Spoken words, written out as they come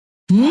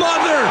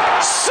Mother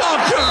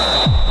Soccer.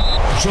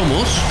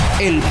 Somos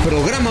el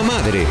programa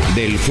madre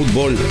del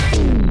fútbol.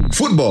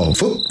 Football?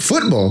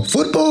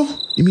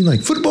 You mean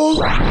like football?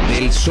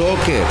 Del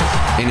soccer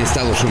en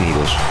Estados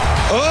Unidos.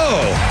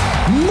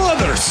 Oh,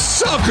 Mother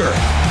Soccer.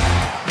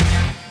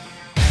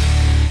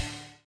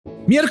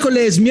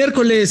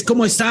 Miércoles,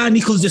 ¿cómo están,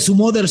 hijos de su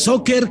Mother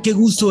Soccer? Qué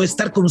gusto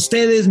estar con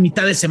ustedes,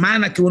 mitad de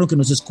semana, qué bueno que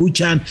nos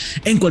escuchan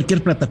en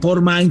cualquier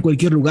plataforma, en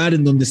cualquier lugar,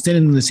 en donde estén,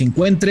 en donde se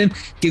encuentren.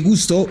 Qué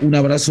gusto, un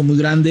abrazo muy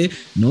grande,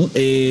 ¿no?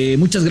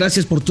 Muchas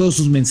gracias por todos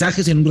sus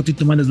mensajes, en un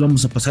ratito más les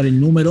vamos a pasar el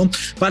número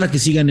para que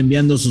sigan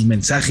enviando sus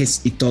mensajes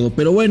y todo.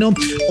 Pero bueno,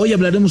 hoy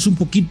hablaremos un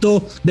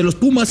poquito de los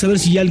Pumas, a ver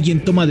si ya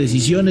alguien toma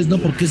decisiones, ¿no?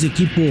 Porque ese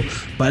equipo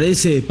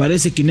parece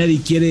que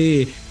nadie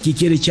quiere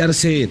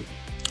echarse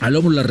al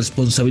hombro la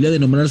responsabilidad de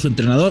nombrar a su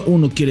entrenador.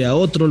 Uno quiere a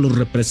otro, los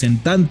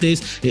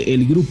representantes,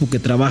 el grupo que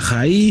trabaja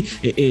ahí,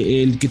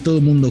 el que todo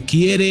el mundo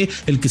quiere,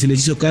 el que se les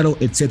hizo caro,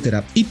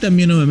 etcétera. Y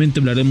también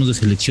obviamente hablaremos de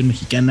selección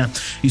mexicana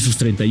y sus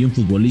 31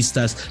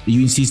 futbolistas. Y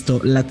yo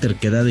insisto, la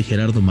terquedad de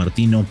Gerardo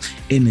Martino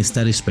en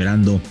estar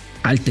esperando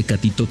al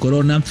Tecatito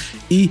Corona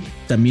y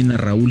también a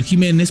Raúl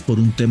Jiménez por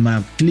un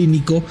tema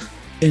clínico,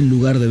 en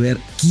lugar de ver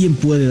quién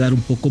puede dar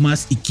un poco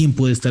más y quién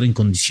puede estar en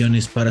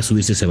condiciones para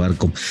subirse a ese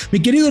barco. Mi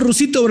querido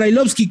Rusito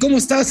Brailovsky, ¿cómo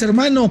estás,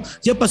 hermano?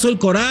 Ya pasó el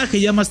coraje,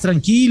 ya más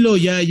tranquilo,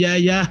 ya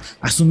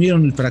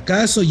asumieron el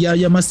fracaso,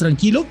 ya más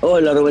tranquilo.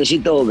 Hola,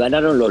 Rubencito,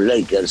 ganaron los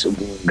Lakers, un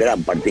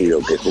gran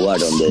partido que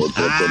jugaron de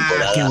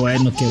pretemporada. Qué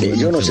bueno.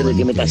 Yo no sé de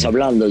qué me estás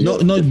hablando.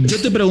 No,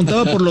 yo te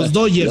preguntaba por los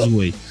Dodgers,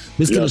 güey.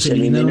 ¿Ves que los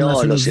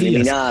eliminaron?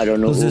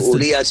 Entonces,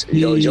 Urias,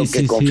 yo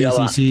que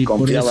confiaba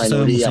en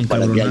Urias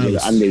para que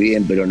ande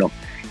bien, pero no.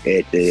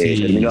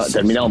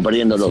 Terminaron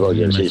perdiendo los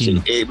Dodgers.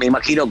 Me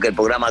imagino que el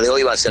programa de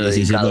hoy va a ser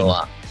dedicado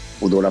a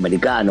fútbol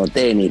americano,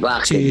 tenis,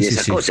 básquet y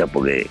esas cosas,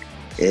 porque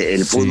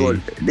el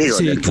fútbol,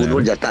 el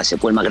fútbol ya está, se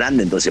fue el más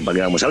grande, entonces ¿para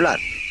qué vamos a hablar?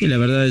 Y la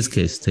verdad es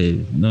que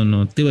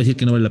no, te iba a decir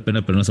que no vale la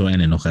pena, pero no se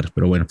vayan a enojar.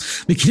 Pero bueno,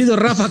 mi querido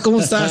Rafa,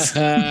 ¿cómo estás?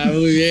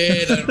 Muy bien,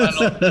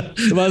 hermano.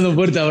 Te mando un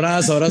fuerte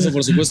abrazo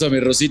por supuesto a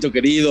mi Rosito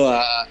querido,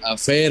 a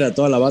Fer, a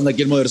toda la banda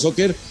aquí en Mother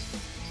Soccer.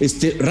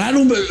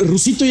 Raro,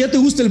 Rusito, ¿ya te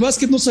gusta el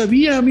básquet? No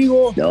sabía,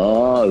 amigo.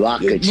 No, el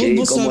básquet, sí,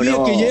 no sabía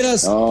que ya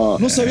eras,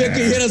 no sabía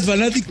que ya eras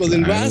fanático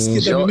del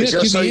básquet. Yo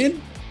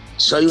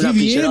soy un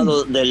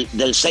aficionado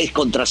del 6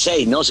 contra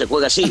 6, ¿no? Se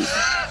juega así.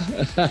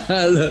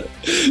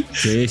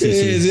 Sí,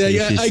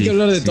 hay que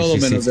hablar de todo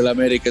menos del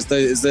América.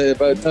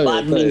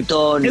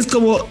 Badminton. Es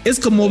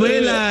como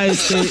Vela,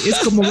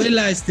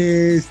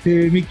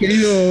 mi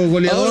querido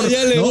goleador.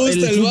 Ya le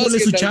gusta el fútbol básquet,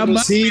 es su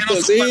chamba. Sí,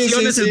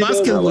 es el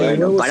básquet, güey.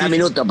 Bueno, pará un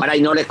minuto,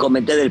 y no les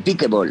comenté del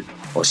pickleball.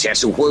 O sea,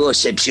 es un juego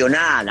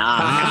excepcional.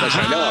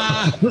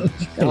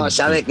 No,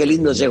 ¿sabes qué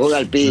lindo se juega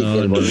el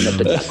pickleball? Un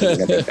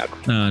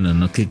espectáculo.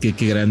 No, qué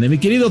grande. Mi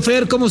querido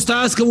Fer, ¿cómo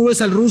estás? ¿Cómo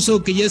ves al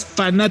ruso que ya es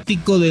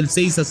fanático del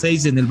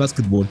 6-6 en el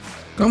básquetbol?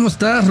 ¿Cómo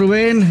estás,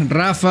 Rubén,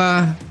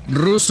 Rafa,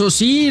 Ruso?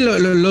 Sí,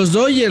 los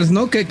Dodgers,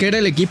 ¿no? Que era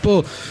el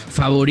equipo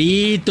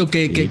favorito,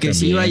 que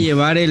se iba a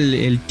llevar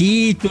el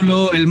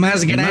título, el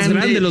más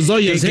grande, los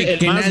Dodgers, que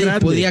nadie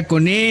podía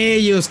con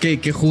ellos,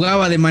 que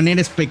jugaba de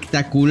manera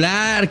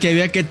espectacular, que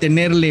había que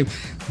tenerle.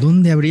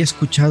 ¿Dónde habría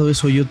escuchado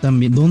eso yo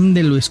también?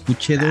 ¿Dónde lo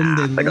escuché?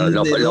 Pero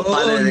los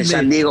padres de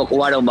San Diego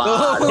jugaron mal.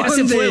 Ya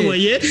se fue,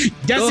 güey,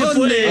 Ya se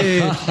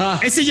fue.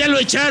 Ese ya lo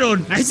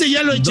echaron.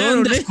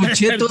 ¿Dónde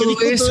escuché todo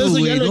eso,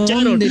 güey?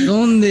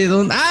 ¿Dónde?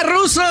 ¡Ah,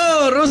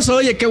 Ruso!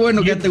 Oye, qué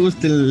bueno que ya te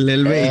guste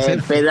el base.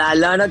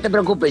 Pedala, no te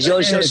preocupes.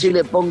 Yo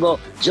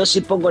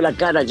sí pongo la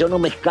cara. Yo no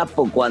me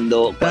escapo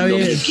cuando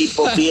mi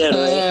equipo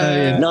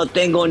pierde. No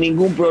tengo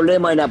ningún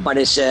problema en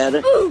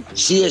aparecer.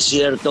 Sí es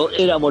cierto,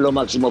 éramos los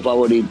máximos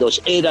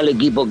favoritos. Era el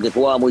equipo que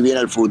jugaba muy bien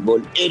al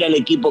fútbol, era el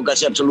equipo que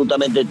hacía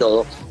absolutamente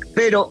todo,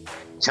 pero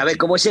 ¿sabés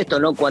cómo es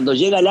esto, no? Cuando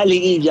llegan las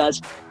liguillas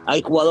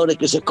hay jugadores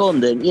que se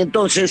esconden y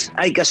entonces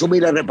hay que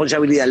asumir la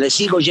responsabilidad. Le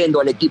sigo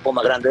yendo al equipo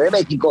más grande de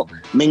México,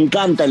 me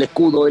encanta el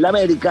escudo del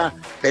América,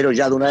 pero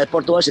ya de una vez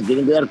por todas se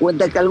tienen que dar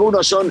cuenta que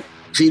algunos son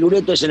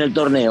firuletes en el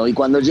torneo y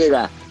cuando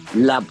llega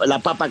la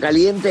papa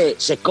caliente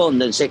se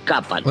esconden, se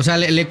escapan. O sea,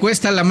 le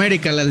cuesta al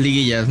América las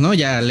liguillas, ¿no?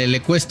 Ya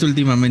le cuesta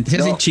últimamente. Se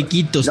hacen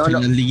chiquitos en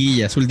las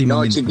liguillas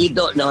últimamente.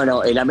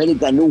 No, el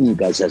América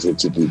nunca se hace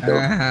chiquito.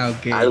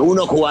 Okay.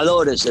 Algunos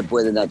jugadores se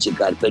pueden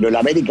achicar, pero el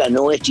América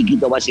no es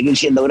chiquito, va a seguir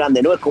siendo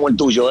grande, no es como el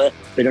tuyo,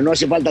 pero no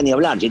hace falta ni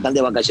hablar, si están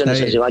de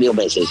vacaciones hace varios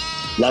meses.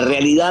 La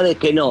realidad es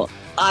que no.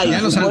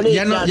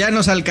 Ya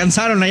nos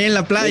alcanzaron ahí en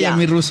la playa,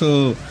 mi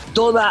Ruso.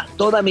 Toda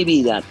mi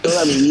vida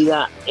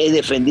he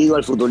defendido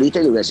al futbolista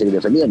y lo voy a seguir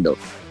defendiendo.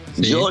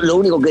 Sí. Yo lo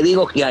único que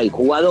digo es que hay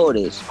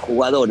jugadores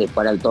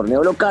para el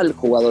torneo local,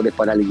 jugadores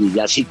para la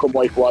liguilla, así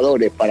como hay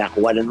jugadores para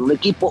jugar en un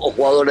equipo o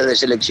jugadores de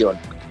selección.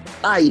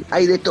 Hay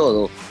de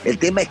todo. El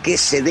tema es que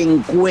se den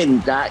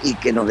cuenta y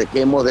que nos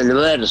dejemos del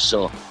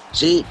verso,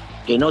 ¿sí?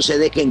 que no se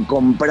dejen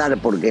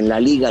comprar porque en la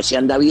liga se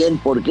anda bien,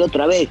 porque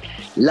otra vez,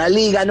 la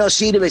liga no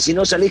sirve si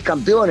no salís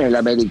campeones en la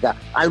América.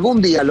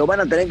 Algún día lo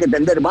van a tener que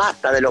entender,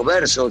 basta de los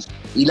versos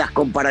y las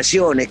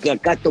comparaciones, que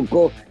acá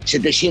tocó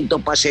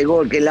 700 pase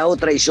gol, que la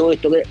otra hizo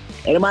esto.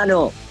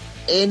 Hermano,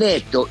 en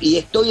esto, y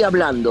estoy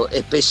hablando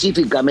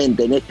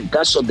específicamente en este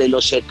caso de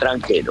los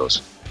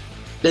extranjeros.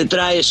 Te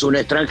traes un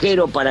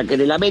extranjero para que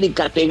en el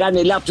América te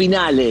gane las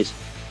finales,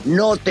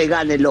 no te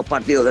ganen los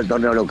partidos del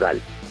torneo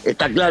local.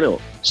 ¿Está claro?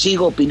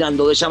 Sigo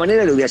opinando de esa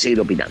manera y lo voy a seguir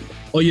opinando.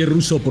 Oye,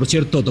 Russo, por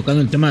cierto,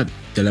 tocando el tema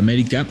del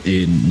América,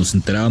 nos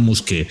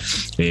enterábamos que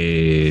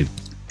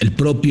el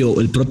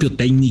propio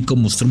técnico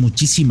mostró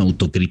muchísima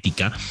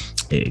autocrítica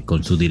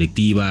con su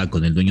directiva,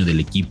 con el dueño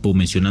del equipo,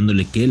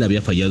 mencionándole que él había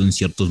fallado en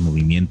ciertos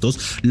movimientos,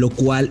 lo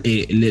cual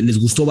les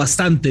gustó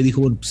bastante.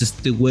 Dijo, bueno, pues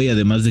este güey,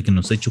 además de que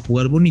nos ha hecho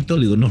jugar bonito,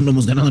 digo, no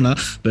hemos ganado nada,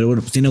 pero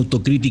bueno, pues tiene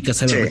autocrítica,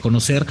 sabe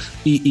reconocer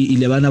y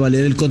le van a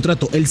valer el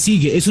contrato. Él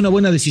sigue, es una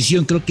buena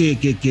decisión, creo que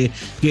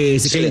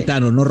se quede el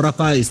Tano, ¿no,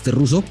 Rafa,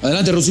 Russo?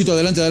 Adelante, Rusito,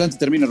 adelante,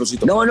 termina,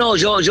 Rusito. No,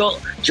 yo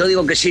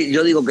digo que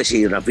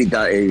sí,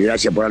 Rafita,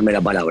 gracias por darme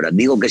la palabra.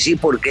 Digo que sí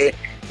porque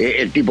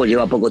el tipo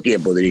lleva poco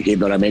tiempo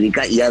dirigiendo a la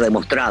América y ha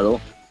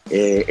demostrado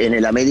en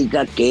el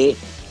América que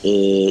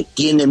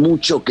tiene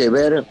mucho que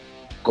ver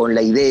con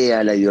la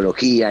idea, la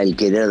ideología, el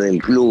querer del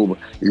club,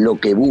 lo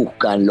que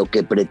buscan, lo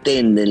que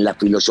pretenden, la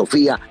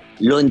filosofía.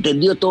 Lo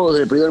entendió todo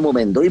desde el primer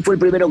momento y fue el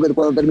primero que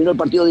cuando terminó el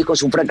partido dijo: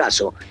 es un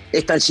fracaso.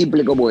 Es tan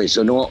simple como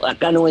eso. No,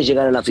 acá no es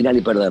llegar a la final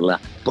y perderla,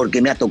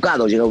 porque me ha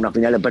tocado llegar a una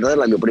final y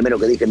perderla. Lo primero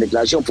que dije en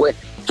declaración fue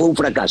un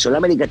fracaso. La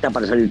América está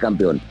para salir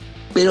campeón.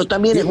 Pero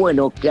también es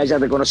bueno que haya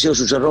reconocido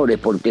sus errores,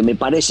 porque me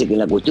parece que en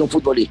la cuestión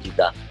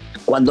futbolística,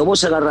 cuando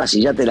vos agarrás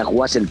y ya te la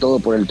jugás el todo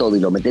por el todo y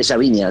lo metés a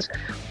Viñas,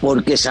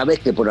 porque sabés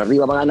que por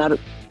arriba va a ganar,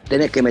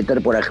 tenés que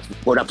meter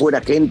por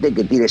afuera gente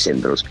que tire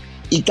centros.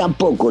 Y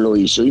tampoco lo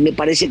hizo. Y me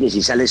parece que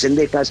si sale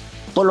Cendejas,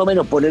 por lo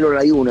menos ponerlo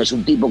ahí uno. Es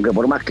un tipo que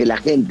por más que la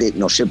gente,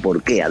 no sé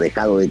por qué, ha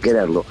dejado de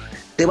quererlo,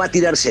 te va a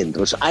tirar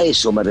centros. A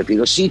eso me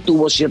refiero. Sí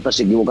tuvo ciertas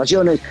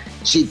equivocaciones,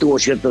 sí tuvo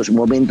ciertos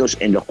momentos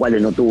en los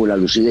cuales no tuvo la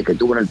lucidez que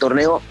tuvo en el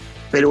torneo,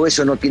 pero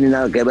eso no tiene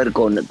nada que ver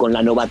con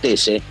la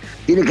novatez, ¿eh?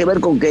 Tiene que ver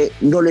con que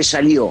no le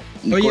salió.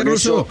 Y oye, con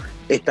Russo, eso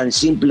es tan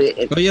simple.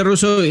 Oye,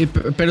 Russo,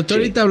 pero tú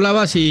ahorita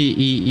hablabas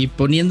y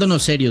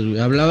poniéndonos serios,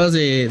 hablabas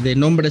de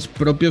nombres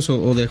propios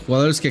o de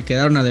jugadores que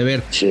quedaron a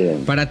deber. Sí.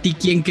 Para ti,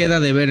 ¿quién queda a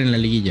deber en la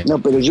liguilla?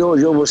 No, pero yo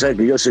vos sabés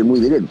que yo soy muy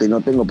directo y no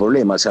tengo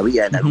problema.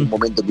 Sabía en algún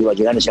momento que iba a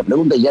llegar esa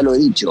pregunta y ya lo he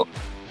dicho.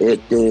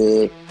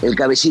 El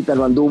Cabecita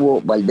no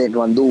anduvo, Valdés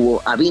no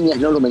anduvo. A Viñas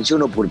no lo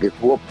menciono porque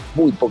jugó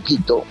muy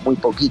poquito.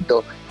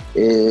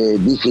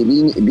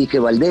 Dije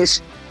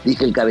Valdés,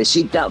 dije el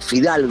Cabecita,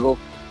 Fidalgo.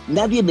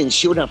 Nadie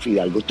menciona a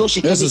Fidalgo. Todos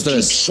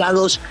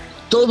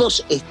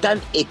están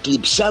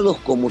eclipsados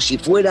como si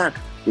fuera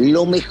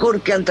lo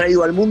mejor que han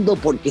traído al mundo,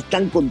 porque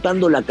están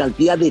contando la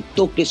cantidad de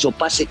toques o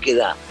pases que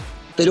da.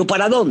 ¿Pero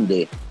para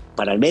dónde?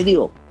 ¿Para el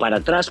medio? ¿Para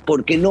atrás?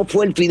 Porque no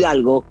fue el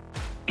Fidalgo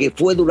que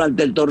fue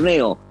durante el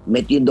torneo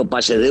metiendo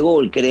pases de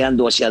gol,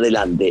 creando hacia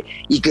adelante.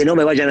 Y que no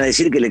me vayan a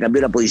decir que le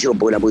cambió la posición,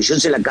 porque la posición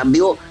se la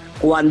cambió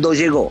cuando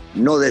llegó,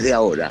 no desde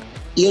ahora.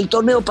 Y el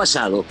torneo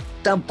pasado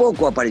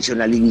tampoco apareció en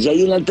la liguilla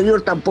y en el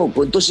anterior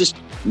tampoco. Entonces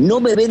no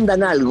me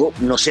vendan algo,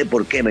 no sé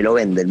por qué me lo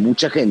venden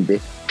mucha gente,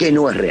 que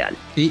no es real.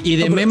 Y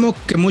de Memo,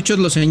 que muchos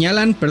lo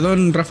señalan,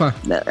 perdón, Rafa.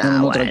 Te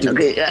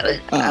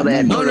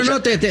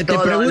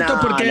pregunto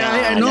porque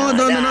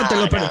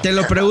te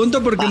lo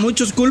pregunto porque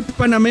muchos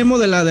culpan a Memo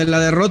de la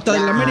derrota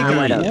del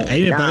América.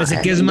 Ahí me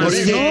parece que es más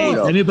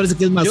serio. A mí me parece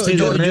que es más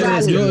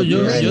serio.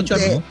 Yo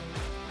también.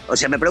 O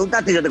sea, me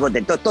preguntaste y yo te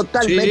contesto.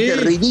 Totalmente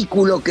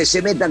ridículo que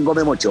se metan con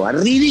Memo Ochoa.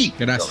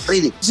 Ridículo.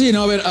 Sí,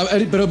 no, a ver,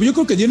 pero yo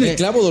creo que dio en el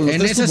clavo de los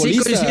tres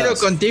futbolistas. En esa sí coincido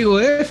contigo,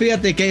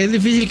 Fíjate que es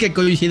difícil que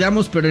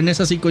coincidamos, pero en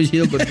esa sí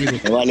coincido contigo.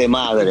 Me vale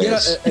madre.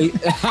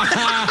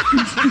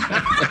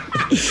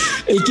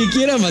 El que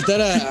quiera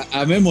matar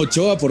a Memo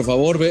Ochoa, por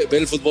favor, ve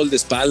el fútbol de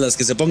espaldas,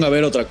 que se ponga a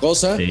ver otra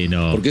cosa. Sí,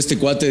 no. Porque este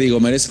cuate,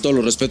 merece todos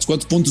los respetos.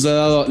 ¿Cuántos puntos le ha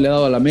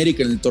dado al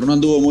América? En el torneo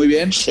anduvo muy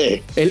bien.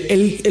 Sí.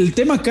 El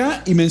tema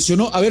acá, y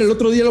mencionó, el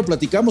otro día lo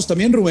platicamos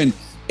también, Rubén.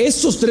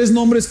 Estos tres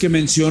nombres que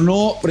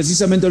mencionó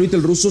precisamente ahorita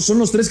el Ruso son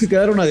los tres que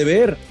quedaron a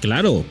deber.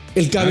 Claro.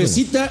 El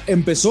Cabecita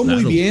empezó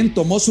muy bien,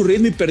 tomó su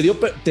ritmo y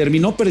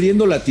terminó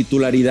perdiendo la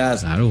titularidad.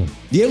 Claro.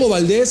 Diego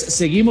Valdés,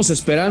 seguimos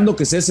esperando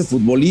que sea ese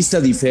futbolista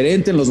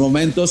diferente en los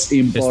momentos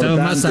importantes.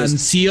 Estaba más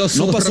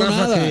ansioso. No pasó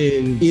nada.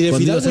 Y de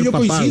Fidalgo yo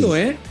coincido,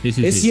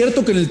 Es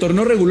cierto que en el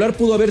torneo regular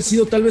pudo haber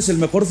sido tal vez el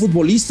mejor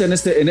futbolista en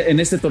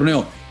este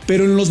torneo.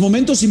 Pero en los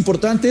momentos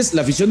importantes,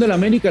 la afición del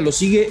América lo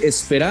sigue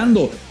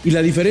esperando. Y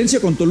la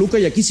diferencia con Toluca,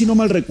 y aquí si no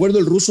mal recuerdo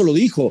el Ruso lo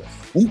dijo,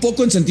 un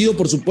poco en sentido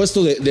por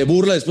supuesto de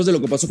burla después de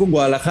lo que pasó con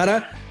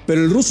Guadalajara,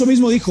 pero el Ruso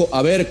mismo dijo,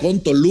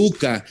 con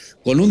Toluca,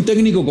 con un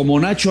técnico como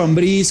Nacho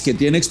Ambriz, que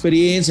tiene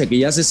experiencia, que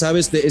ya se sabe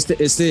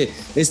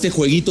este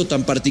jueguito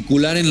tan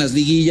particular en las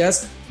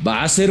liguillas,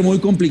 va a ser muy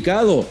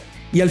complicado.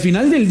 Y al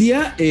final del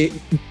día,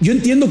 yo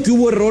entiendo que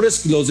hubo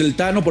errores, los del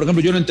Tano, por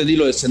ejemplo, yo no entendí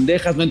lo de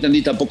Cendejas, no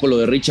entendí tampoco lo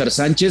de Richard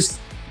Sánchez,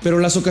 pero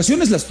las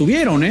ocasiones las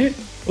tuvieron, ¿eh?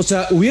 O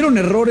sea, hubieron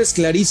errores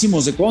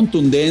clarísimos de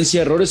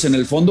contundencia, errores en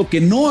el fondo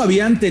que no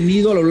habían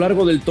tenido a lo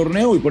largo del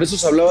torneo y por eso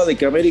se hablaba de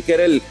que América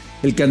era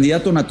el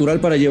candidato natural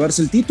para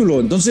llevarse el título.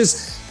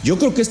 Entonces, yo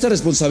creo que esta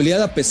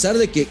responsabilidad, a pesar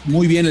de que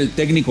muy bien el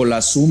técnico la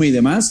asume y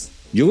demás,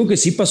 yo creo que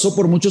sí pasó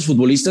por muchos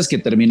futbolistas que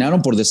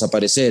terminaron por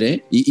desaparecer,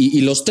 ¿eh?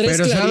 Y los tres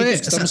claritos que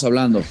estamos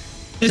hablando.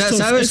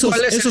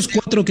 Esos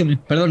cuatro que me...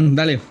 Perdón,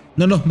 dale.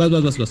 No,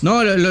 vas.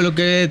 No, lo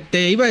que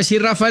te iba a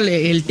decir, Rafa,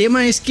 el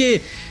tema es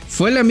que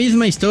fue la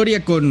misma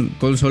historia con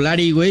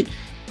Solari, güey.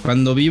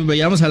 Cuando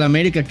veíamos a la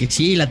América que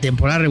sí, la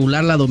temporada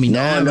regular la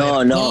dominaba.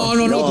 No,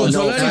 con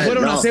Solari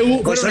fueron a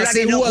CU. Con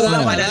Solari no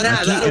jugaban a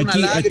nada.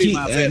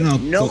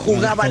 No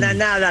jugaban a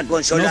nada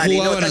con Solari.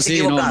 No jugaban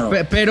así, no.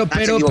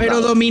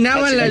 Pero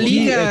dominaban la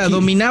liga,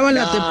 dominaban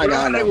la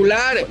temporada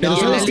regular. Pero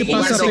 ¿sabes qué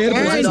pasa, Fer?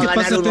 Jugando a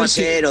ganar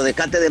 1-0,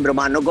 dejate de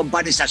bromar, no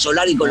compares a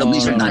Solari con lo que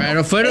hizo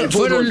Tano. Pero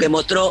fueron que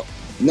mostró.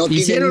 No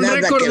hicieron tiene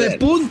nada récord que ver. De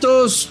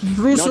puntos,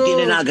 Ruso. No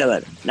tiene nada que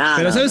ver.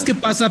 Pero ¿sabes qué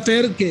pasa,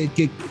 Fer? Que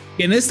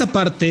en esta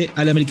parte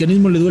al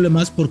americanismo le duele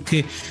más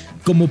porque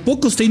como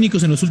pocos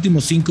técnicos en los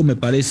últimos 5 me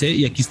parece,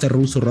 y aquí está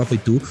Ruso, Rafa y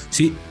tú,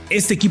 sí,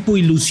 este equipo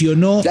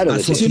ilusionó a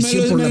su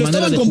afición por la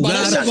manera de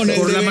jugar,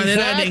 por la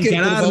manera de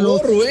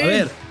encararlo. A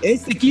ver,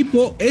 este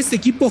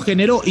equipo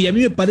generó, y a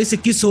mí me parece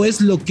que eso es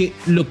lo que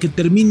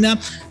termina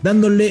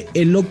dándole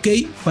el ok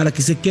para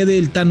que se quede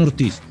el Tan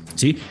Ortiz.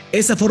 ¿Sí?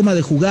 Esa forma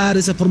de jugar,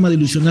 esa forma de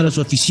ilusionar a su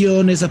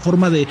afición, esa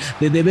forma de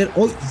ver.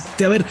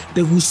 A ver,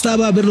 ¿te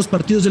gustaba ver los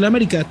partidos de la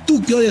América?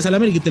 Tú que odias a la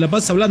América y te la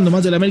pasas hablando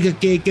más de la América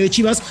que de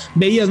Chivas,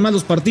 veías más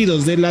los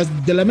partidos de la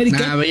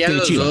América veía que de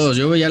los Chivas. Dos,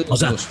 yo veía los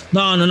dos.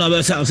 No,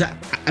 o sea,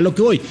 a lo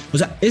que voy. O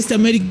sea,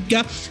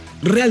 América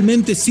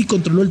realmente sí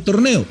controló el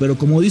torneo, pero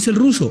como dice el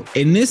Ruso,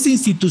 en esta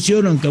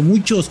institución, aunque a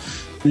muchos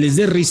les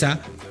dé risa,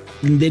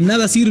 de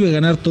nada sirve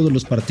ganar todos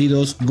los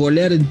partidos,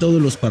 golear en todos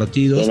los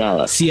partidos,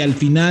 si al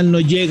final no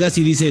llegas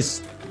y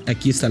dices,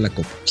 aquí está la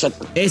copa.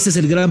 Exacto. Ese es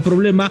el gran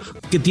problema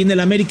que tiene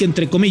el América,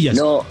 entre comillas,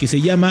 que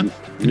se llama...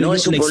 No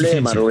es un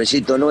problema,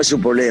 Rubensito, no es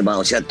un problema.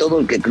 O sea, todo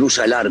el que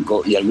cruza el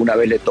arco, y alguna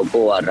vez le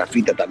tocó a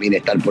Rafita también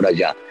estar por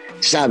allá,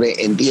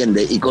 sabe,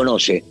 entiende y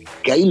conoce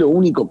que ahí lo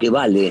único que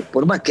vale,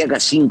 por más que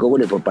hagas 5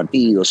 goles por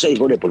partido, 6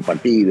 goles por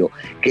partido,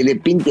 que le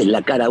pintes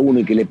la cara a uno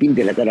y que le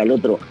pintes la cara al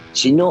otro,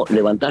 si no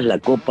levantás la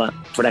copa,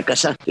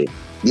 fracasaste.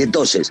 Y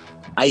entonces,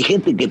 hay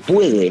gente que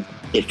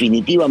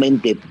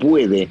definitivamente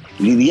puede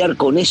lidiar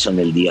con eso en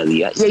el día a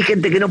día, y hay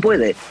gente que no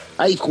puede.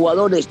 Hay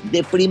jugadores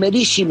de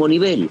primerísimo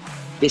nivel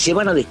que se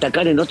van a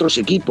destacar en otros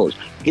equipos,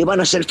 que van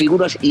a ser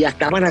figuras y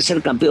hasta van a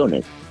ser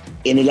campeones.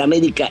 En el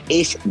América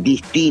es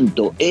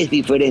distinto, es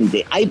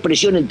diferente. Hay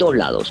presión en todos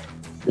lados.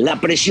 La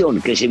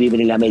presión que se vive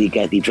en el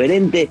América es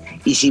diferente,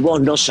 y si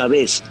vos no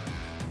sabés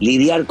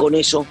lidiar con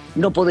eso,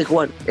 no podés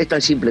jugar. Es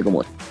tan simple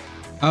como es.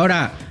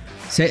 Ahora,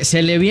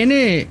 se le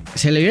viene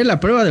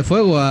la prueba de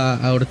fuego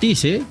a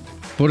Ortiz, ¿eh?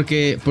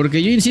 Porque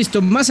yo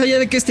insisto, más allá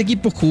de que este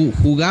equipo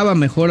jugaba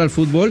mejor al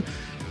fútbol,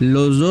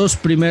 los 2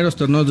 primeros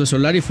torneos de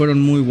Solari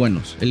fueron muy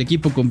buenos. El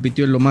equipo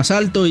compitió en lo más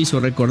alto,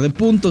 hizo récord de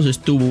puntos,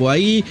 estuvo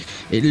ahí,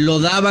 lo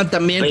daban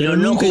también, pero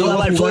nunca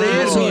jugaba al fútbol.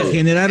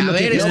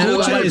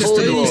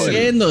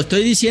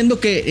 Estoy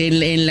diciendo que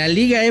en la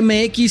Liga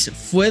MX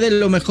fue de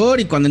lo mejor,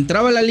 y cuando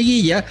entraba a la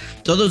liguilla,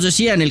 todos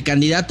decían, el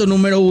candidato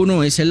número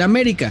 1 es el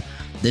América.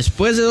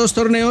 Después de 2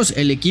 torneos,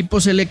 el equipo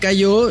se le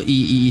cayó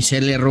y se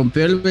le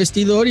rompió el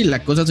vestidor y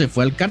la cosa se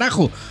fue al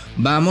carajo.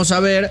 Vamos a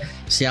ver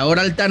si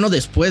ahora el Tano,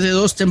 después de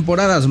 2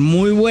 temporadas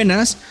muy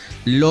buenas,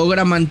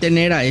 logra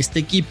mantener a este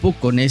equipo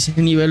con ese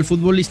nivel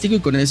futbolístico y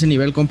con ese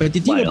nivel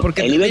competitivo. Bueno,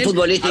 porque el nivel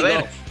futbolístico...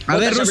 A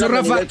ver, Ruso,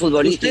 Rafa,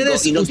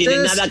 ustedes tiene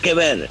nada que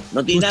ver.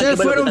 Ustedes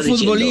fueron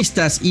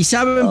futbolistas y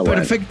saben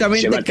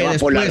perfectamente que después...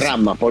 por la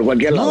rama, por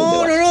cualquier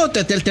lado. No,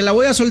 te la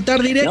voy a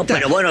soltar directa. No,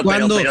 pero bueno,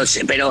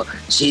 pero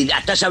si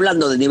estás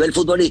hablando de nivel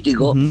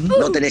futbolístico,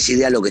 no tenés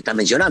idea de lo que estás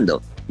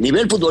mencionando.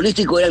 Nivel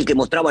futbolístico era el que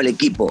mostraba el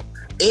equipo.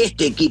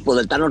 Este equipo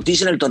del Tan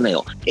Ortiz en el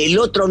torneo. El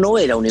otro no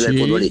era un nivel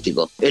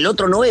futbolístico. El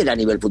otro no era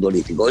nivel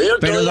futbolístico.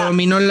 Pero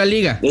dominó en la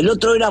liga. El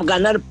otro era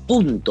ganar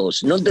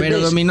puntos. ¿No entendés?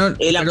 Pero dominó.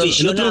 El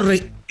aficionado...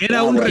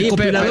 Era un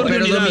recopilador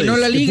pero dominó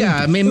la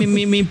liga.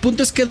 Mi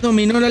punto es que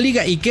dominó la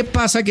liga. ¿Y qué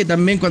pasa? Que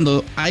también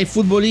cuando hay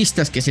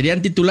futbolistas que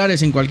serían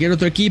titulares en cualquier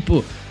otro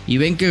equipo y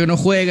ven que no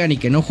juegan y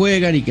que no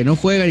juegan y que no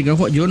juegan y que no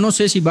juegan, yo no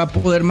sé si va a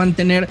poder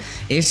mantener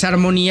esa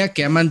armonía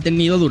que ha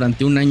mantenido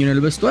durante un año en el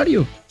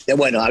vestuario.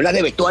 Bueno, hablas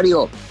de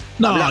vestuario.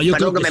 Yo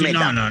creo que me sí,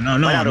 meta.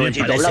 No,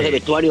 Rubencito, hablas de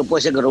vestuario,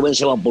 puede ser que Rubén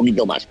se va un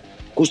poquito más.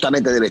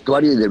 Justamente de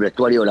vestuario, y del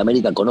vestuario de la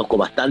América conozco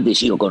bastante y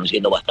sigo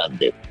conociendo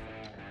bastante.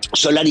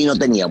 Solari no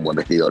tenía un buen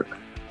vestidor.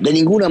 De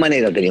ninguna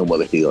manera tenía un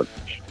buen vestidor.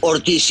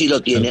 Ortiz sí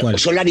lo tiene.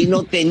 Solari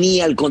no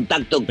tenía el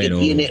contacto que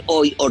tiene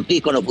hoy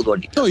Ortiz con los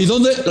futbolistas. ¿Y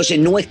dónde? Entonces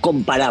no es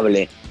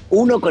comparable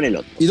uno con el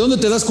otro. ¿Y dónde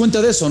te das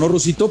cuenta de eso, no,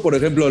 Rusito? Por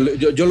ejemplo,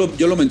 yo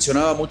lo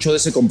mencionaba mucho de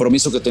ese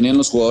compromiso que tenían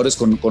los jugadores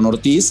con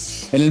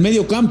Ortiz en el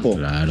medio campo.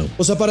 Claro.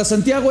 O sea, para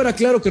Santiago era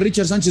claro que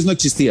Richard Sánchez no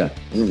existía.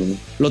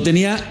 Lo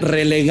tenía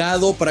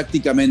relegado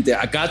prácticamente.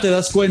 Acá te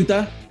das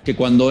cuenta que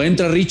cuando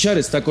entra Richard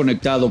está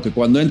conectado, que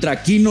cuando entra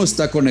Aquino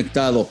está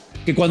conectado,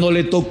 que cuando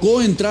le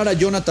tocó entrar a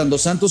Jonathan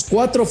Dos Santos,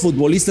 4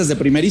 futbolistas de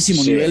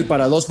primerísimo nivel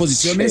para 2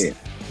 posiciones,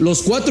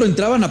 los 4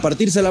 entraban a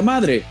partirse la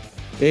madre.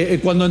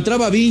 Cuando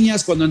entraba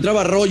Viñas, cuando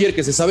entraba Roger,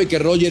 que se sabe que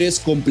Roger es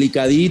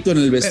complicadito en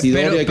el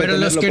vestidor. Pero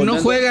los que no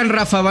juegan,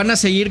 Rafa, van a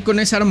seguir con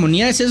esa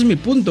armonía. Ese es mi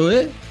punto,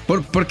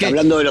 Porque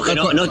hablando de los que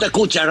no te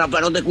escucha, Rafa,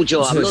 no te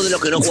escucho. Habló de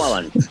los que no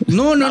jugaban.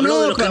 No,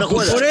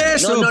 por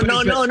eso.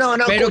 No.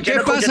 Pero ¿qué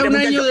pasa un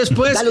año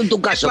después? Dale un tu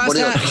caso, por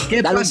Dios.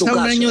 ¿Qué pasa un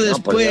año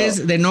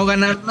después de no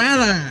ganar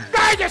nada?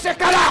 ¡Cállese,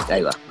 carajo!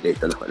 Ahí va,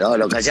 listo,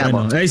 lo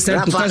callamos. Bueno, ahí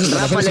está Rafa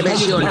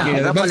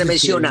le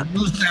menciona.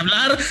 No deja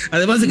hablar,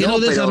 además de que no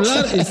deja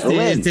hablar,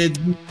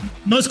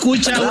 no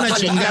escucha una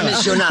chingada.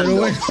 Mencionando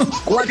bueno.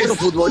 4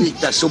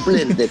 futbolistas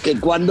suplentes que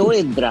cuando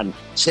entran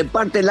se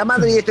parten la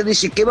madre y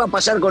dice, ¿qué va a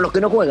pasar con los que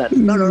no juegan?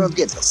 No lo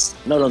entiendo.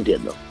 No lo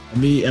entiendo. A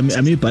mí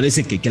me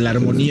parece que la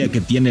armonía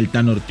que tiene el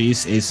Tan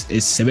Ortiz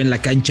se ve en la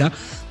cancha,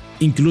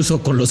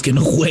 incluso con los que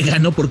no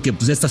juegan, ¿no? Porque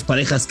pues estas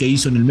parejas que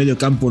hizo en el medio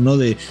campo, ¿no?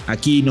 De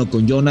Aquino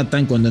con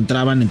Jonathan, cuando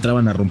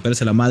entraban a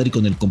romperse la madre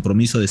con el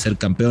compromiso de ser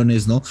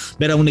campeones, ¿no?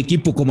 Ver a un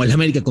equipo como el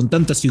América con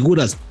tantas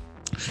figuras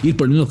ir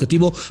por el mismo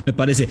objetivo, me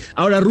parece.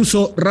 Ahora,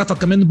 Russo, Rafa,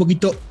 cambiando un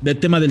poquito del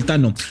tema del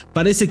Tano,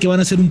 parece que van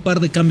a hacer un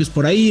par de cambios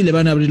por ahí, le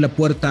van a abrir la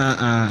puerta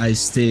a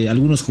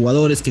algunos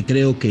jugadores que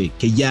creo que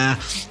ya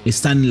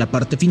están en la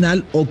parte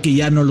final o que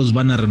ya no los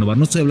van a renovar.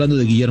 No estoy hablando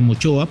de Guillermo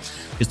Ochoa,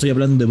 estoy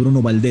hablando de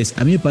Bruno Valdés.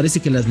 A mí me parece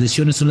que las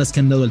lesiones son las que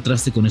han dado el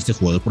traste con este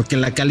jugador, porque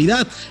la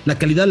calidad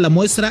la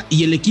muestra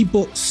y el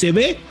equipo se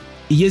ve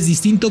y es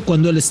distinto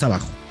cuando él está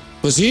abajo.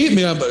 Pues sí,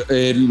 mira,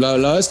 la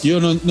verdad es que yo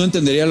no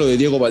entendería lo de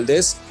Diego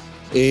Valdés.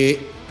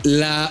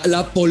 La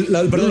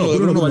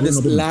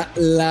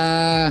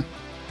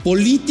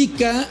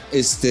política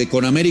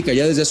con América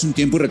ya desde hace un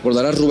tiempo, y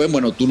recordarás, Rubén,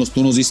 bueno, tú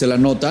nos diste la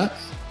nota,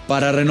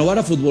 para renovar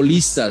a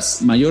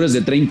futbolistas mayores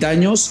de 30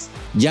 años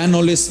ya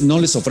no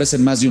les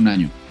ofrecen más de un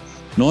año,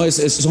 ¿no?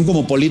 Son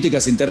como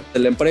políticas internas de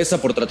la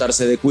empresa por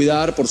tratarse de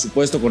cuidar, por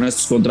supuesto, con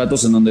estos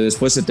contratos en donde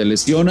después se te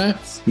lesiona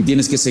y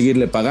tienes que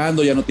seguirle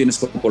pagando, ya no tienes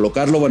cómo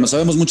colocarlo. Bueno,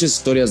 sabemos muchas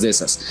historias de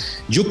esas.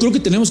 Yo creo que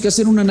tenemos que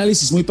hacer un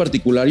análisis muy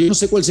particular. Yo no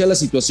sé cuál sea la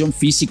situación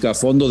física a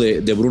fondo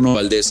de Bruno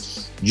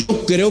Valdés. Yo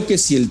creo que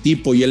si el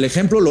tipo, y el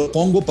ejemplo lo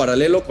pongo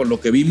paralelo con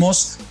lo que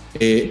vimos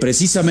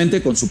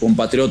precisamente con su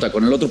compatriota,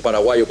 con el otro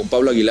paraguayo, con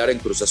Pablo Aguilar en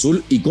Cruz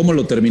Azul, y cómo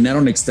lo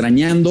terminaron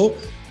extrañando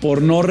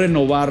por no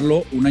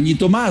renovarlo un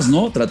añito más,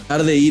 ¿no?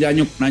 Tratar de ir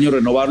año con año,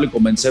 renovarlo y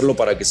convencerlo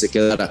para que se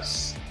quedara.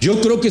 Yo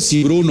creo que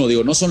si Bruno,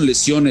 no son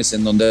lesiones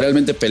en donde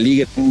realmente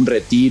peligre un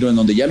retiro, en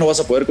donde ya no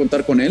vas a poder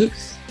contar con él,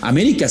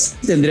 América sí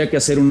tendría que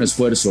hacer un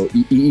esfuerzo.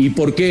 ¿Y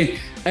por qué?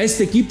 A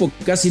este equipo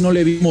casi no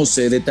le vimos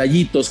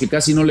detallitos, que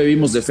casi no le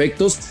vimos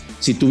defectos.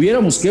 Si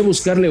tuviéramos que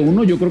buscarle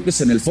uno, yo creo que es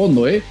en el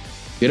fondo,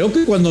 Creo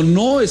que cuando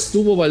no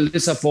estuvo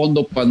Valdés a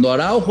fondo, cuando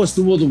Araujo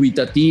estuvo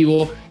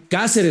dubitativo,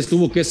 Cáceres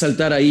tuvo que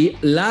saltar ahí,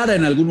 Lara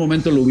en algún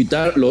momento lo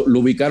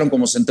ubicaron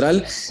como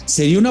central,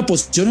 sería una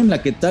posición en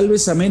la que tal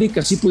vez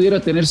América sí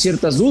pudiera tener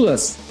ciertas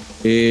dudas.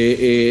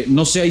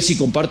 No sé ahí si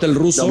comparte el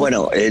Ruso.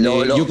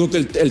 Yo creo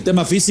que el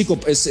tema físico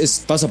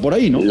pasa por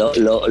ahí, ¿no?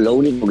 Lo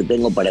único que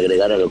tengo para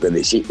agregar a lo que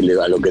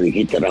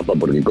dijiste, Rafa,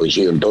 porque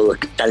coincido en todo,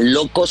 es que están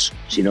locos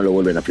si no lo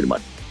vuelven a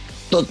firmar.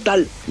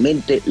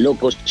 Totalmente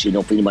locos si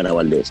no firman a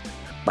Valdés.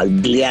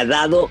 Valdés le ha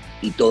dado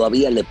y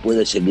todavía le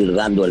puede seguir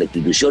dando a la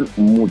institución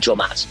mucho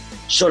más.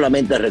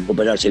 Solamente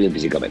recuperarse bien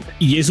físicamente.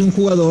 Y es un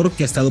jugador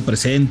que ha estado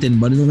presente en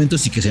varios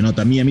momentos y que se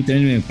nota. A mí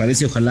también me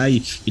parece, ojalá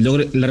y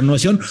logre la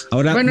renovación.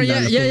 Ahora, bueno,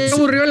 ya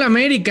aburrió el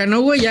América,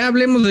 ¿no, güey? Ya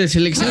hablemos de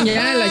selección,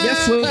 ya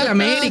fue el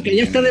América,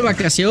 ya está de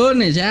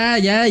vacaciones, ya.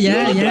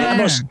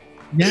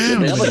 ¿Le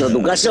pegamos a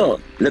tu caso?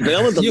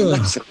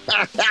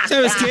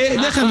 ¿Sabes qué?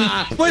 Déjame.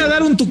 Voy a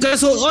dar un tu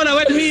caso. Ahora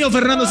va el mío,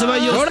 Fernando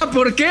Ceballos. ¿Ahora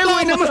por qué,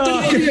 güey? No,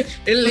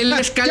 el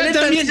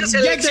escaleta de esa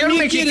selección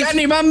mexicana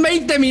y van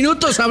 20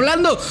 minutos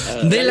hablando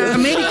de la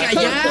América.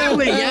 Ya,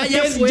 güey,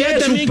 ya fue. Ya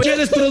también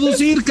quieres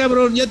producir,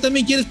 cabrón. Ya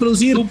también quieres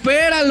producir.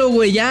 Supéralo,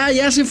 güey.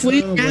 Ya se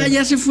fue.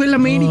 Ya se fue el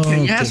América.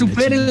 Ya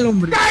supérenlo,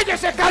 hombre.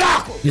 ¡Cállese,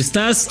 carajo!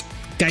 Estás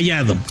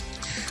callado.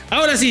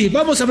 Ahora sí,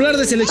 vamos a hablar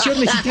de selección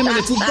mexicana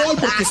de fútbol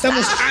porque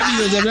estamos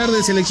ávidos de hablar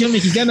de selección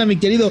mexicana, mi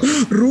querido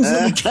Ruso,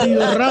 mi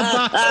querido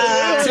Rafa.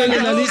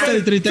 Sale la lista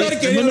de 30.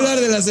 Queremos hablar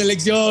de la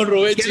selección,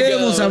 Rubén.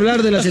 Queremos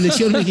hablar de la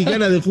selección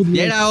mexicana de fútbol.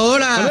 Ya era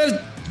hora. A ver,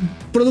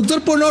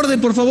 productor, pon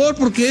orden, por favor,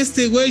 porque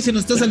este güey se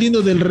nos está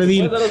saliendo del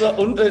redil.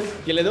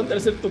 Que le dé un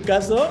tercer tu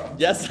caso,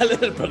 ya sale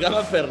del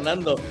programa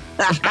Fernando.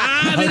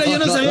 Mira, yo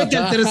no sabía que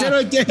al tercero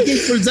hay que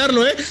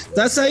impulsarlo,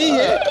 Estás ahí,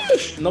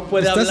 No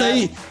puede Estás hablar.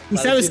 Ahí. Y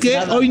sabes qué,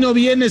 hoy no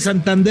viene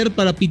Santander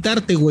para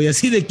pitarte, güey,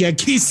 así de que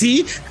aquí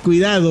sí,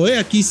 cuidado,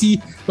 aquí sí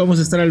vamos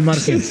a estar al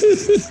margen.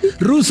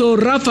 Ruso,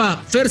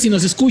 Rafa, Fer, si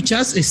nos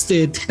escuchas,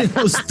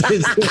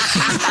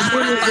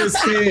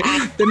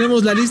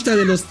 tenemos la lista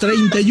de los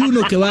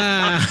 31 que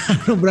va a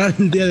nombrar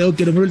el día de hoy,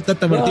 que nombró el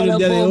Tata Martino el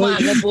día de hoy.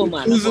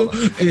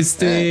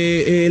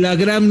 La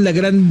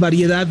gran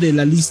variedad de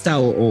la lista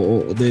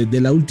o de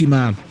la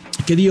última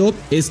que dio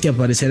es que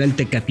aparecerá el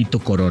Tecatito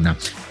Corona.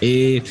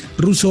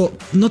 Russo,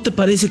 ¿no te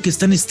parece que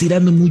están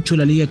estirando mucho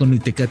la liga con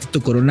el Tecatito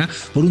Corona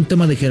por un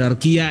tema de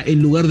jerarquía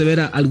en lugar de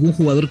ver a algún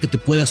jugador que te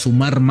pueda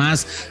sumar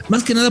más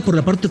que nada por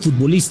la parte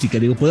futbolística?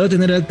 Digo, podrá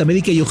tener alta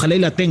médica y ojalá y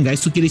la tenga,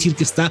 esto quiere decir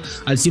que está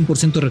al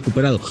 100%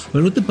 recuperado,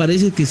 pero ¿no te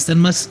parece que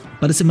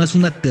parece más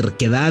una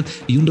terquedad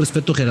y un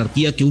respeto a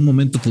jerarquía que un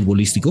momento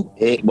futbolístico?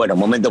 Bueno,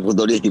 momento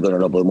futbolístico no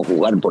lo podemos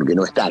jugar porque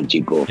no está el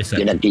chico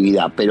en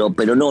actividad, pero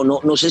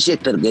no sé si es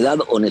terquedad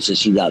o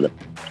necesidad.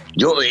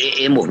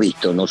 Hemos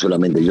visto, no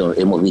solamente yo,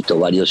 hemos visto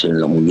varios en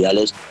los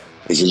mundiales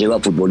que se lleva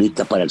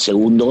futbolistas para el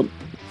segundo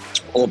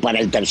o para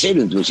el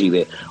tercero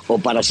inclusive, o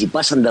para si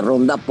pasan de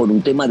ronda por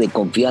un tema de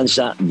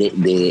confianza,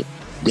 de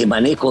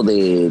manejo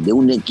de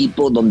un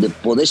equipo donde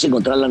podés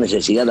encontrar la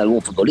necesidad de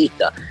algún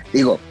futbolista.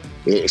 Digo,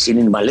 sin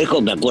ir más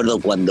lejos, me acuerdo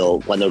cuando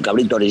el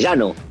Cabrito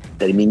Orellano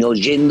terminó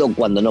yendo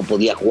cuando no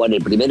podía jugar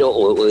el primero,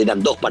 o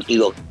eran 2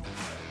 partidos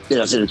de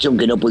la selección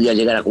que no podía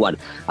llegar a jugar.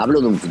 Hablo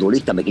de un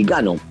futbolista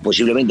mexicano,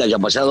 posiblemente haya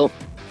pasado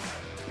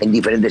en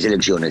diferentes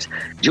selecciones.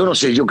 Yo no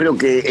sé, yo creo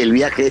que el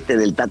viaje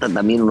del Tata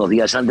también unos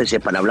días antes es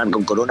para hablar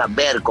con Corona,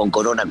 ver con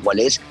Corona cuál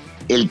es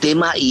el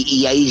tema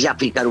y ahí ya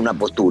fijar una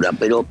postura,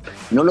 pero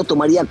no lo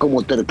tomaría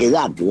como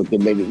terquedad,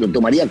 lo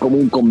tomaría como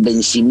un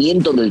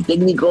convencimiento del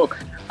técnico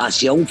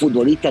hacia un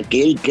futbolista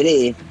que él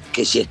cree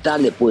que si está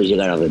le puede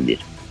llegar a rendir.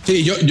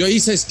 Sí, yo ahí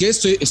sabes que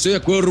estoy de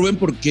acuerdo, Rubén,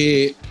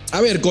 porque,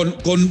 a ver,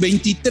 con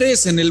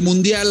 23 en el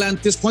Mundial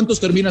antes, ¿cuántos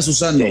terminas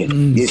usando?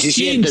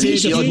 17,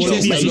 18,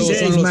 16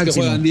 son los que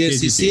juegan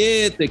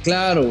 17,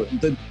 claro.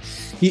 Entonces,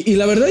 y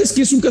la verdad es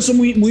que es un caso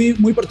muy, muy,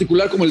 muy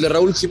particular como el de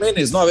Raúl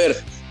Jiménez, ¿no? A ver,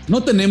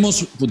 no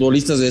tenemos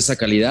futbolistas de esa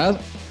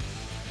calidad,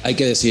 hay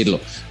que decirlo.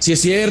 Sí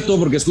es cierto,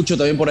 porque escucho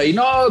también por ahí,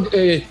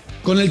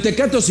 con el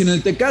Tecate o sin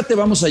el Tecate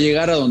vamos a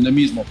llegar a donde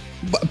mismo.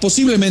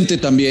 Posiblemente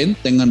también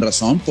tengan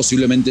razón,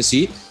 posiblemente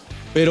sí.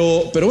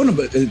 Pero bueno,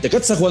 el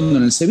Tecate está jugando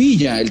en el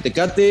Sevilla, el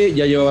Tecate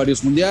ya lleva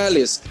varios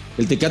mundiales,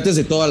 el Tecate es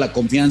de toda la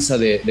confianza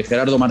de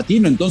Gerardo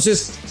Martino,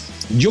 entonces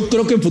yo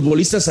creo que en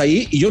futbolistas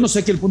ahí, y yo no sé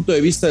aquí el punto de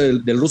vista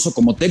del Russo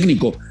como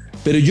técnico,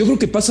 pero yo creo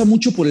que pasa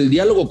mucho por el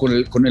diálogo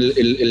con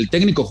el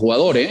técnico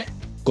jugador, ¿eh?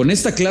 Con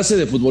esta clase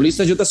de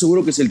futbolistas, yo te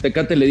aseguro que si el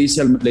Tecate le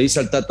dice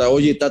al Tata,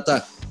 oye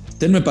Tata,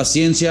 tenme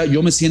paciencia,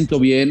 yo me siento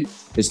bien,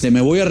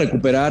 me voy a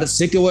recuperar,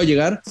 sé que voy a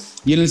llegar,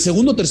 y en el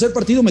segundo o tercer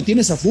partido me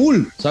tienes a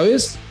full,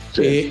 ¿sabes?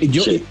 Sí.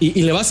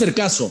 Y le va a hacer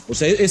caso, o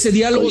sea, ese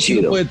diálogo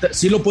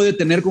sí lo puede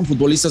tener con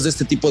futbolistas de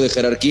este tipo de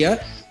jerarquía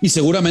y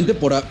seguramente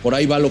por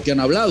ahí va lo que han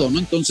hablado, ¿no?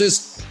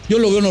 Entonces yo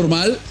lo veo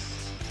normal,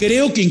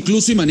 creo que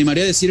incluso, y me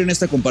animaría a decir en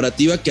esta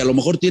comparativa, que a lo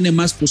mejor tiene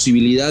más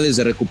posibilidades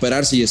de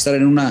recuperarse y estar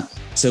en una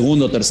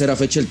segunda o tercera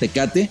fecha el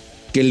Tecate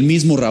que el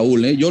mismo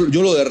Raúl, ¿eh? Yo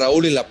lo de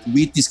Raúl y la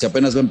pubitis que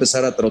apenas va a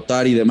empezar a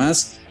trotar y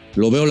demás,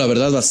 lo veo, la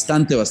verdad,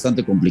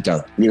 bastante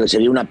complicado. Digo,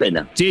 sería una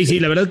pena. Sí,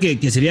 la verdad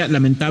que sería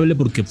lamentable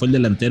porque fue el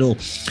delantero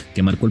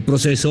que marcó el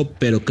proceso,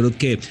 pero creo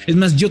que, es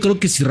más, yo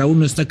creo que si Raúl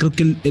no está, creo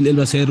que él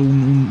va a hacer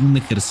un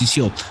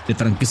ejercicio de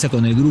franqueza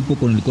con el grupo,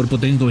 con el cuerpo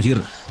técnico, decir,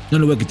 no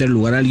le voy a quitar el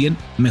lugar a alguien,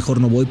 mejor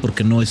no voy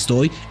porque no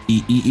estoy,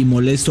 y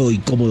molesto y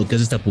cómodo que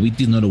es esta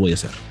pubitis, no lo voy a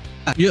hacer.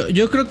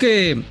 Yo creo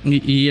que,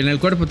 y en el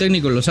cuerpo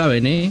técnico lo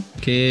saben,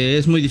 que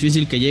es muy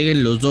difícil que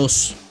lleguen los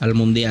dos al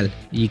Mundial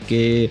y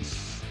que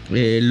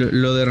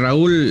lo de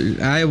Raúl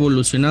ha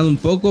evolucionado un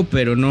poco,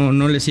 pero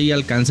no le sigue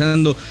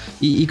alcanzando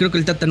y creo que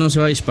el Tata no se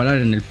va a disparar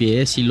en el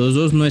pie, Si los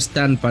dos no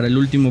están para el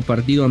último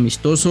partido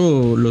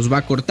amistoso, los va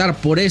a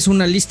cortar. Por eso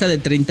una lista de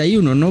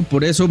 31, ¿no?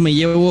 Por eso me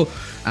llevo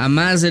a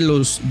más de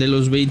los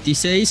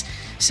 26,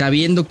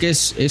 sabiendo que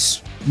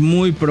es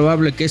muy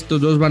probable que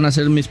estos dos van a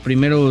ser mis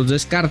primeros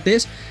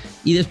descartes.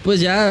 Y después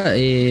ya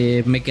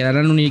me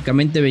quedarán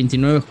únicamente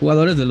 29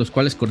 jugadores, de los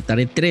cuales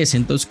cortaré 3.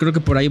 Entonces creo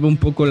que por ahí va un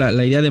poco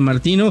la idea de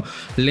Martino.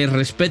 Le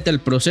respeta el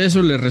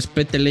proceso, le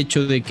respeta el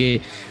hecho de que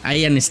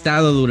hayan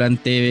estado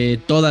durante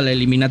toda la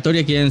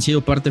eliminatoria, que hayan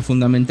sido parte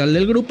fundamental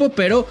del grupo,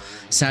 pero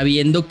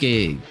sabiendo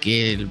que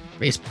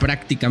es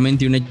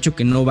prácticamente un hecho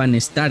que no van a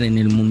estar en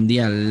el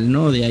Mundial,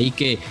 ¿no? De ahí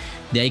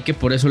que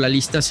por eso la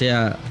lista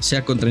sea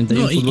con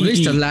 31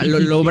 futbolistas.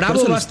 Lo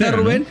bravo va a estar,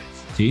 Rubén. ¿No?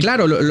 Sí.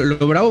 Claro,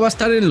 lo bravo va a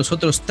estar en los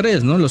otros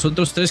 3, ¿no? Los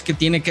otros 3 que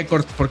tiene que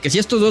cortar, porque si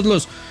estos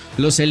dos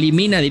los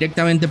elimina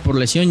directamente por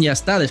lesión, ya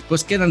está.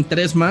 Después quedan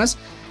 3 más,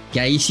 que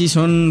ahí sí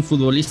son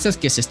futbolistas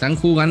que se están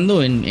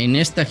jugando en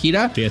esta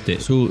gira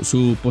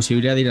su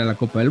posibilidad de ir a la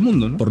Copa del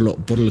Mundo, ¿no?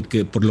 Por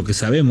lo que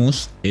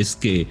sabemos es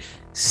que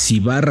si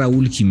va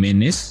Raúl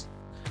Jiménez,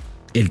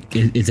 el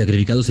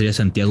sacrificado sería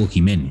Santiago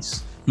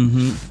Jiménez.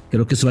 Uh-huh.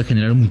 Creo que eso va a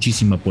generar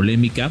muchísima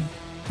polémica.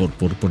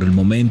 Por el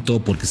momento,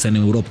 porque está en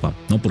Europa,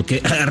 ¿no?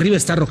 Porque arriba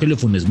está Rogelio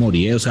Funes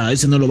Mori, O sea,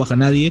 ese no lo baja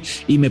nadie,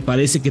 y me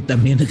parece que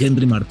también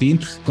Henry Martín,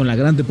 con la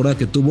gran temporada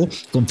que tuvo,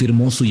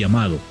 confirmó su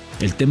llamado.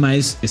 El tema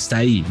está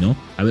ahí, ¿no?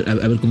 A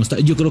ver cómo está.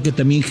 Yo creo que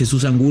también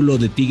Jesús Angulo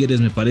de Tigres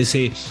me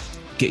parece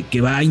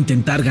que va a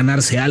intentar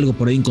ganarse algo,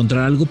 por ahí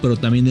encontrar algo, pero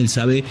también él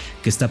sabe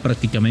que estará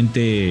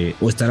prácticamente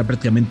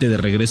de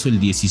regreso el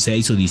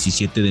 16 o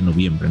 17 de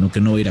noviembre, ¿no?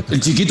 Que no va a ir a casa.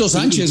 El Chiquito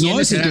Sánchez, ¿no?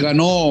 Es el que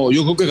ganó,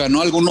 yo creo que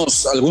ganó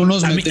algunos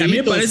a mí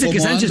me parece que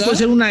Sánchez puede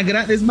ser una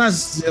gran, es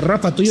más,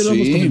 Rafa, tú y yo lo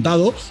hemos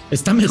comentado,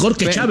 está mejor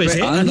que Chávez,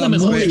 anda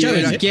mejor que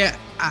Chávez.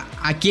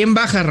 ¿A quién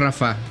bajas,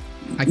 Rafa?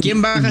 ¿A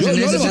quién bajas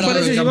en ese me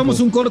parece que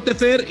vamos un corte,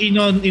 Fer, y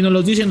nos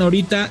los dicen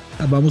ahorita,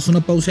 vamos a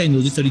una pausa y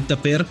nos dice ahorita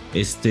Fer,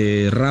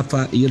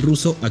 Rafa y el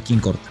ruso, ¿a quién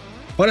corta?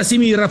 Ahora sí,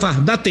 mi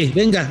Rafa, date,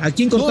 venga, ¿a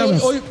quién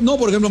cortamos? No,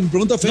 por ejemplo, me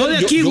pregunta Fer. No de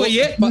aquí,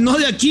 güey, no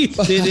de aquí,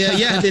 de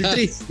allá, del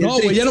tri. No,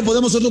 güey, ya no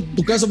podemos hacer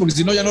tu caso porque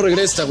si no ya no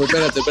regresa, güey,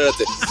 espérate.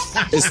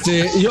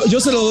 Yo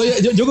se lo doy,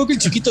 yo creo que el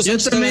Chiquito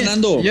Sánchez está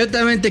ganando. Yo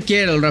también te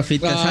quiero,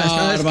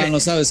 Rafita. Hermano,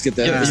 sabes que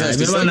te me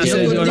van a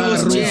hacer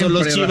llorar ruso,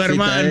 los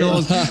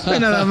chivermanos. Ve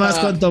nada más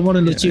cuánto amor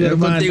en los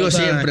chivermanos. Contigo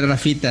siempre,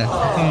 Rafita.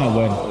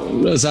 Bueno.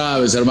 Lo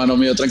sabes, hermano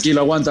mío, tranquilo,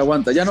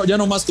 aguanta. Ya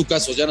no más tu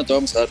caso, ya no te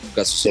vamos a dar tu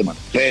caso, hermano.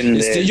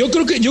 Yo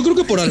creo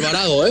que por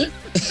Alvarado, ¿eh?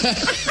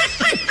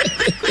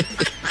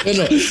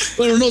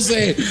 Bueno, no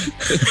sé.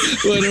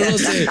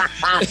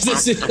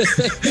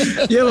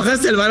 Ya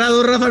bajaste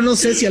Alvarado, Rafa, no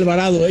sé si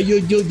Alvarado,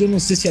 yo no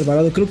sé si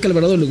Alvarado, creo que a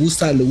Alvarado le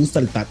gusta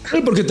el Tata.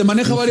 Porque te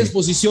maneja varias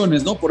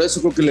posiciones, ¿no? Por eso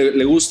creo que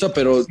le gusta,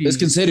 pero es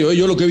que en serio,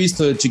 yo lo que he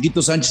visto de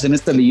Chiquito Sánchez en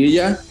esta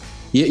liguilla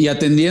y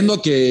atendiendo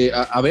a que,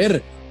 a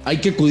ver, hay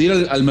que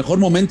acudir al mejor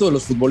momento de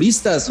los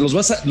futbolistas. Los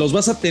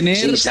vas a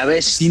tener, sí,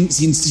 ¿sabes?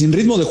 Sin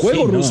ritmo de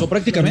juego, Ruso,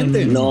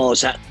 prácticamente. No, o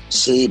sea,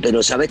 sí,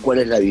 pero ¿sabes cuál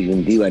es la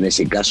disyuntiva en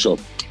ese caso?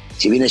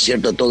 Si bien es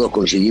cierto, todos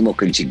coincidimos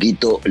que el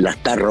Chiquito la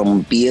está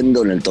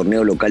rompiendo en el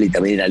torneo local y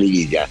también en la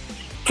liguilla.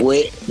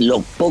 Fue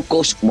los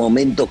pocos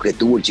momentos que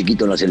tuvo el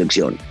Chiquito en la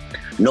selección.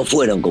 No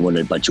fueron como en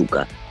el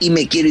Pachuca. Y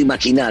me quiero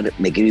imaginar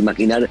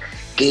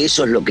que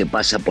eso es lo que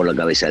pasa por la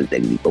cabeza del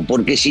técnico.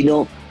 Porque si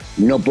no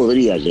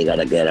podría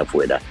llegar a quedar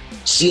afuera.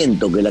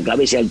 Siento que la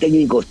cabeza del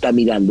técnico está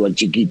mirando al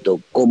Chiquito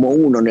como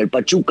 1 en el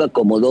Pachuca,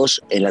 como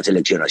 2 en la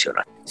selección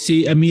nacional.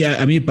 Sí, a mí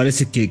me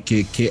parece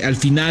que al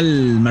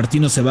final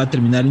Martino se va a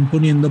terminar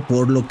imponiendo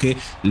por lo que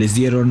les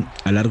dieron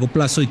a largo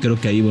plazo y creo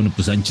que ahí, bueno,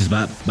 pues Sánchez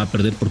va a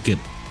perder porque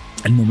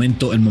el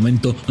momento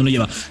no lo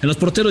lleva. En los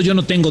porteros yo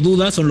no tengo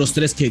dudas, son los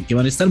 3 que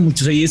van a estar,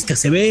 muchos ahí es que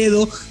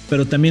Acevedo,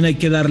 pero también hay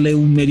que darle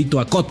un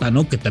mérito a Cota,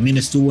 ¿no? Que también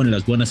estuvo en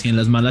las buenas y en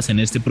las malas en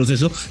este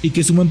proceso y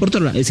que es un buen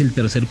portero, es el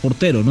tercer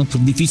portero, ¿no?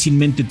 Pues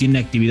difícilmente tiene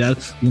actividad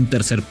un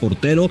tercer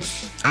portero.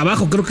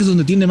 Abajo creo que es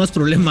donde tiene más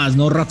problemas,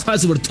 ¿no? Rafa,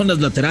 sobre todo en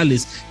las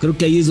laterales, creo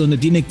que ahí es donde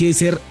tiene que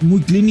ser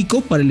muy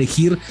clínico para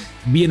elegir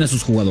bien a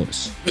sus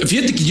jugadores.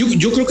 Fíjate que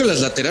yo creo que las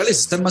laterales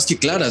están más que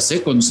claras,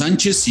 con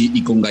Sánchez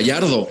y con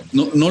Gallardo.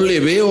 No le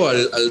veo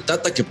al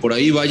Tata que por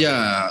ahí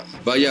vaya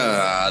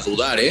a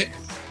dudar,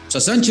 O sea,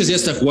 Sánchez ya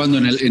está jugando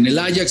en el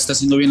Ajax, está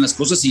haciendo bien las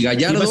cosas y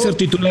Gallardo... Y va a ser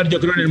titular, yo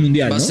creo, en el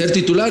Mundial, Va a ser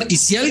titular. Y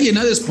si alguien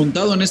ha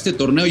despuntado en este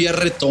torneo y ha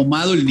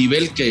retomado el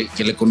nivel que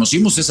le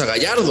conocimos es a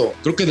Gallardo.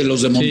 Creo que de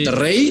los de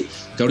Monterrey,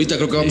 que ahorita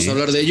creo que vamos a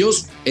hablar de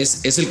ellos,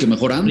 es el que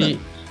mejor anda.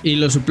 Y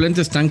los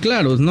suplentes están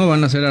claros, ¿no?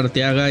 Van a ser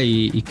Arteaga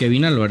y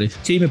Kevin Álvarez.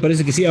 Sí, me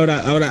parece que sí.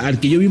 Ahora, al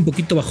que yo vi un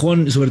poquito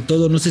bajón, sobre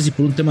todo, no sé si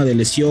por un tema de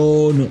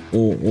lesión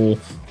o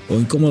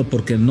incómodo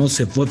porque no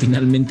se fue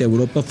finalmente a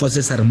Europa, fue a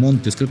César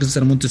Montes. Creo que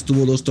César Montes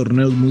tuvo 2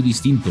 torneos muy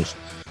distintos,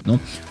 ¿no?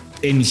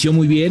 Inició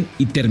muy bien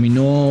y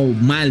terminó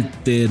mal,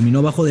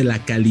 terminó bajo de la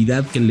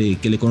calidad que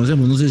le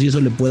conocemos. No sé si eso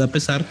le pueda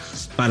pesar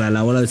para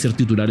la hora de ser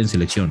titular en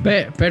selección, ¿no?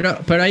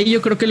 Pero ahí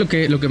yo creo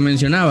que lo que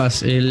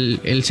mencionabas,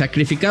 el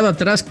sacrificado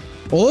atrás,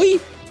 hoy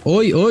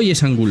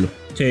es Angulo.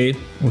 Sí.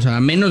 O sea,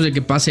 a menos de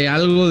que pase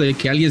algo, de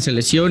que alguien se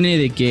lesione,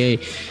 de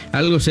que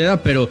algo se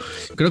da, pero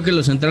creo que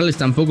los centrales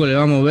tampoco le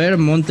va a mover.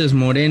 Montes,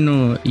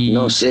 Moreno y...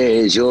 No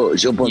sé, yo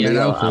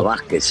pondría a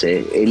Vázquez.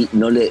 Él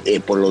no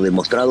por lo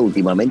demostrado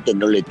últimamente,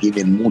 no le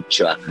tiene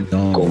mucha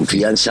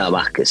confianza a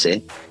Vázquez.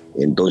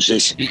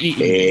 Entonces,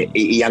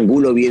 y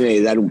Angulo viene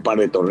de dar un par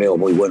de torneos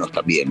muy buenos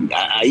también.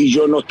 Ahí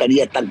yo no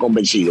estaría tan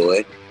convencido,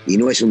 y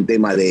no es un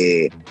tema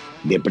de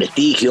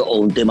prestigio o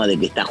un tema de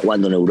que está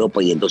jugando en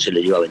Europa y entonces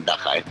le lleva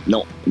ventaja.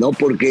 No,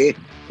 porque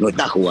no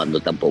está jugando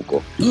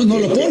tampoco. No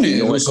lo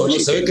pone,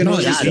 se ve que no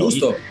es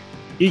justo.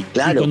 Y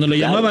cuando lo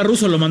llamaba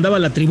Russo lo mandaba a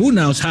la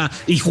tribuna, o sea,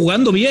 y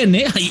jugando bien,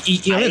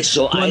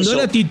 cuando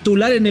era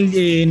titular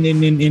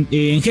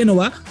en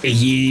Génova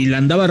y la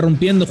andaba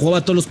rompiendo,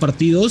 jugaba todos los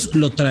partidos,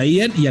 lo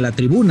traían y a la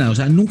tribuna, o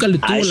sea, nunca le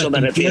tuvo la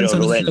confianza,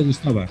 no sé si le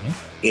gustaba,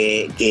 ¿no?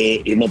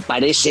 Que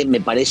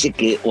me parece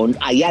que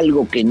hay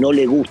algo que no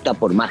le gusta,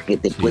 por más que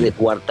te puede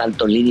jugar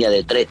tanto en línea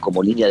de 3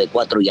 como línea de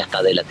 4 y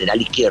hasta de lateral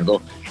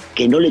izquierdo,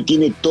 que no le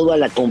tiene toda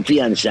la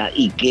confianza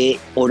y que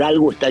por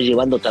algo está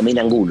llevando también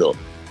a Angulo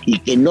y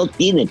que no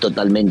tiene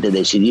totalmente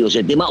decidido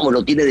ese tema, o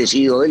lo tiene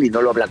decidido él y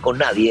no lo habla con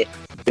nadie,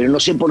 pero no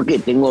sé por qué,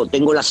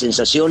 tengo la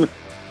sensación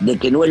de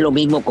que no es lo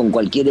mismo con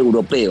cualquier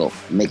europeo,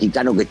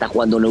 mexicano que está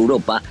jugando en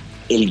Europa,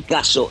 el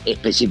caso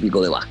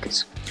específico de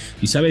Vázquez.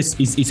 Y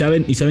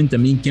saben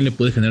también quién le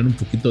puede generar un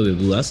poquito de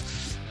dudas.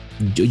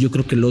 Yo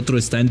creo que el otro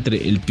está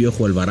entre el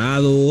Piojo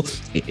Alvarado,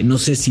 no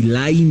sé si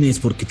Lainez,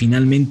 porque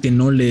finalmente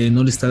no le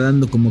está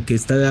dando como que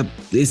está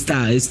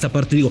esta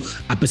parte, digo,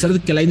 a pesar de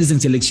que Lainez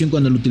en selección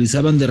cuando lo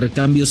utilizaban de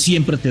recambio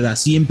siempre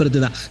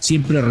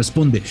siempre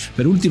responde,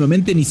 pero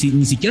últimamente ni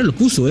siquiera lo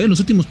puso, en los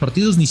últimos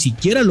partidos ni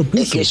siquiera lo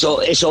puso. Es que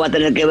eso va a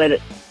tener que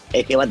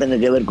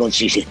ver, con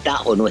si se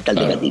está o no está el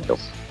Tecatito.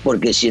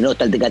 Porque si no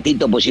está el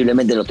Tecatito,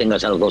 posiblemente los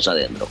tengas a los dos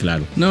adentro.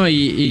 Claro. No,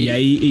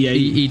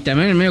 y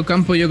también en el medio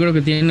campo yo creo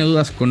que tiene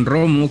dudas con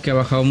Romo, que ha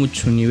bajado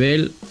mucho su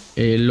nivel.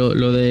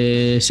 Lo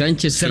de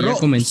Sánchez cerró, que ya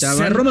comentaba.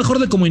 Cerró mejor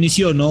de como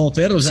inició, ¿no,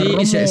 Fer? O sea, sí,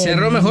 Romo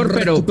cerró mejor,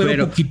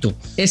 pero poquito.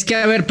 Es que,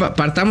 a ver,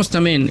 partamos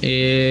también.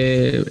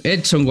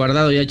 Edson,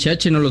 Guardado y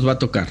HH no los va a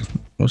tocar.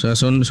 O sea,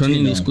 son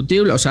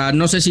indiscutibles. No. O sea,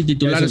 no sé si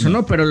titulares o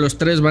no, pero los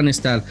tres van a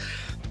estar.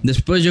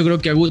 Después yo creo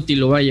que a Guti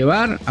lo va a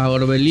llevar, a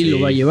Orbelín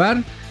lo va a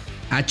llevar,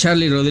 a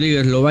Charly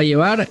Rodríguez lo va a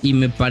llevar y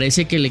me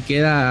parece que le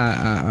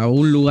queda a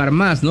un lugar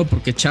más, ¿no?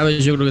 Porque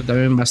Chávez yo creo que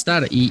también va a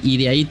estar y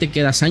de ahí te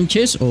queda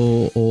Sánchez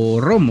o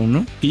Romo,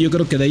 ¿no? Y yo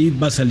creo que de ahí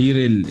va a salir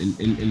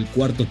el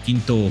cuarto,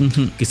 quinto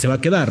que se va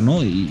a quedar,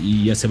 ¿no?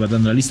 Y ya se va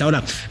dando la lista.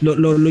 Ahora,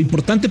 lo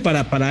importante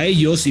para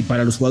ellos y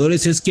para los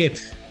jugadores es que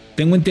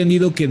tengo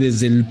entendido que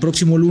desde el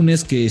próximo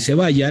lunes que se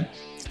vayan,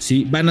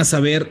 sí, van a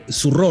saber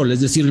su rol,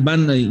 es decir,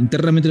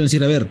 internamente van a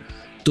decir, a ver,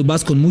 tú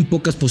vas con muy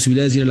pocas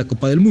posibilidades de ir a la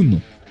Copa del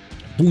Mundo.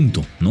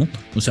 Punto, ¿no?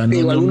 O sea,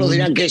 algunos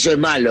dirán que eso es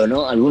malo,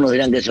 ¿no? Algunos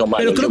dirán que eso es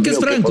malo. Pero creo que es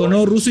franco,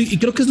 ¿no, Russo? Y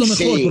creo que es lo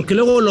mejor, porque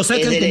luego lo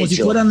sacan como si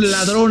fueran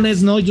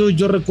ladrones, ¿no?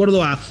 Yo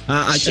recuerdo a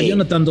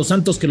Jonathan Dos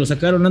Santos que lo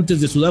sacaron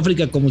antes de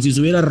Sudáfrica como si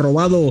se hubiera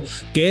robado,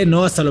 ¿qué?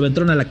 ¿No? Hasta lo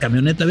aventaron a la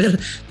camioneta. A ver,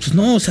 pues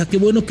no, o sea, qué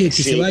bueno que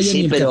se vayan.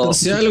 Sí, pero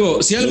si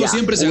algo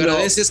siempre se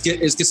agradece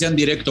es que sean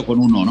directo con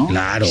uno, ¿no?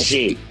 Claro.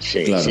 Sí,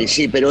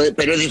 pero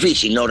es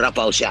difícil, ¿no,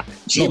 Rafa? O sea,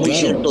 sí es muy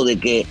cierto de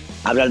que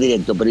hablar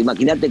directo, pero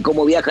imagínate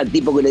cómo viaja el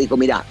tipo que le dijo,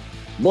 mirá,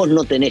 vos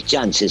no tenés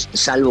chances,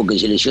 salvo que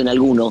se lesione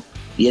alguno,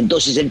 y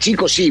entonces el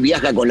chico sí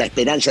viaja con la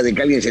esperanza de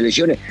que alguien se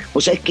lesione.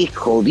 ¿Vos sabés qué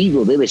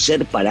jodido debe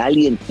ser para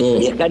alguien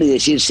viajar y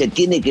decir, se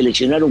tiene que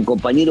lesionar un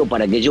compañero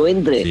para que yo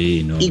entre?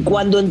 Sí, no, y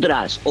cuando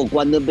entras, o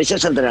cuando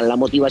empezás a entrar, la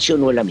motivación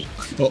no es la misma.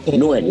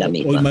 No es la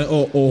misma.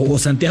 O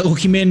Santiago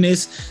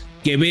Jiménez,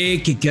 que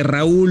ve que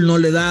Raúl no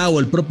le da, o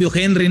el propio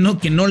Henry, ¿no?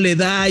 Que no le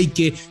da y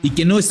que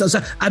no está. O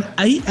sea,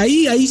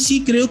 ahí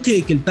sí creo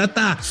que el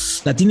Tata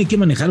la tiene que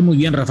manejar muy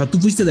bien, Rafa. Tú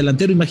fuiste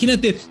delantero,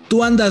 imagínate,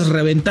 tú andas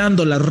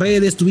reventando las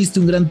redes, tuviste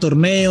un gran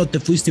torneo, te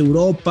fuiste a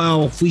Europa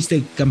o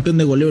fuiste campeón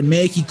de goleo en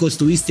México,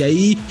 estuviste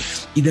ahí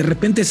y de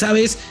repente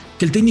sabes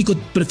que el técnico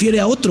prefiere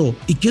a otro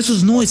y que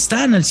esos no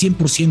están al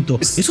 100%.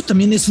 Eso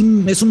también es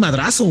un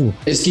madrazo.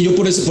 Es que yo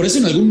por eso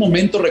en algún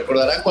momento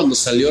recordarán cuando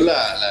salió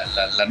la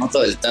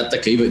nota del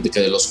Tata que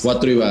de los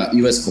 4 iba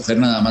a escoger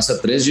nada más a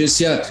 3. Yo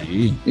decía,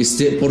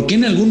 ¿por qué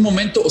en algún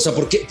momento, o sea,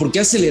 por qué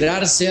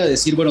acelerarse a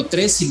decir, bueno,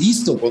 3 y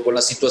listo, con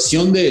la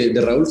situación de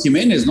Raúl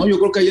Jiménez, ¿no? Yo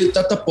creo que ahí el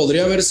Tata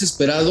podría haberse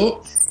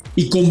esperado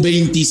y con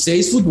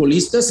 26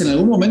 futbolistas en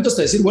algún momento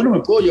hasta decir, bueno,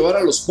 me puedo llevar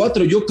a los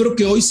 4. Yo creo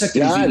que hoy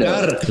sacrificar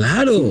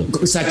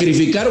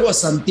o a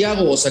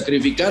Santiago o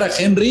sacrificar a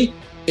Henry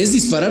es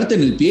dispararte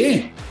en el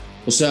pie.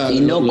 O sea, y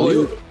no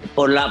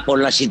por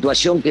la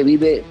situación que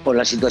vive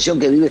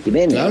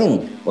Jiménez.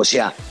 Claro. O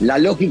sea, la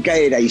lógica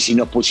era, y si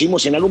nos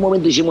pusimos, en algún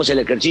momento hicimos el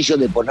ejercicio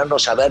de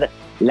ponernos a ver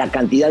la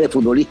cantidad de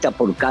futbolistas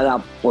por cada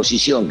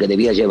posición que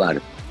debía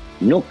llevar.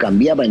 No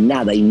cambiaba en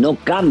nada y no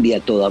cambia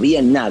todavía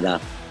en nada.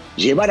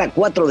 Llevar a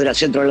 4 de la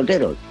centro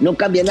delantero no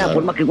cambia nada,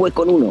 por más que juegues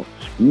con uno.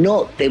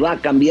 No te va a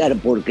cambiar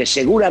porque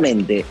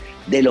seguramente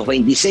de los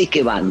 26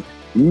 que van,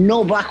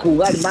 no va a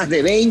jugar más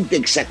de 20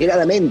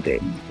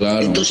 exageradamente.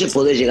 Claro. Entonces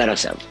podés llegar a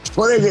ser.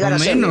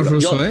 Menos,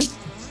 Russo,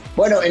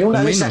 Bueno, en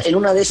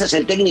una de esas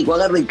el técnico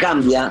agarra y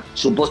cambia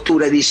su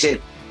postura y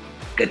dice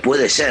que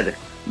puede ser,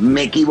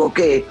 me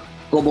equivoqué,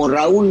 como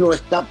Raúl no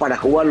está para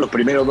jugar los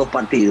primeros 2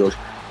 partidos,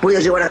 voy a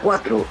llevar a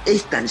 4.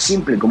 Es tan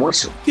simple como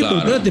eso. Sí, claro.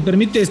 Porque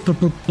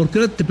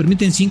ahora te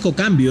permiten 5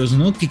 cambios,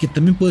 ¿no? Que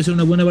también puede ser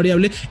una buena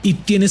variable y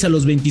tienes a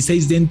los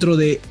 26 dentro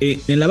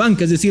en la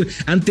banca. Es decir,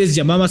 antes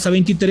llamabas a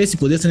 23 y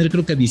podías tener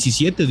creo que a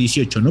 17 o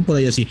 18, ¿no? Por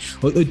ahí así.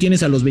 Hoy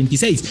tienes a los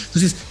 26.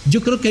 Entonces,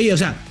 yo creo que ahí, o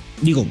sea,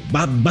 digo,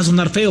 va a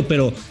sonar feo,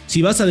 pero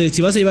si vas a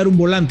llevar un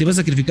volante, vas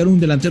a sacrificar un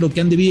delantero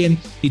que ande bien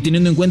y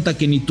teniendo en cuenta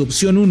que ni tu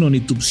opción 1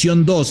 ni tu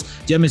opción 2,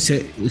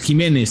 llámese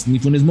Jiménez ni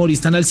Funes Mori,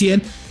 están al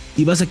 100,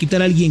 y vas a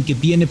quitar a alguien que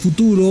tiene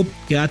futuro,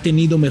 que ha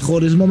tenido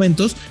mejores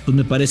momentos, pues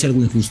me parece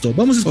algo injusto.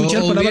 Vamos a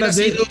escuchar palabras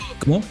de...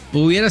 ¿Cómo?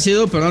 Hubiera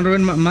sido, perdón,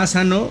 Rubén, más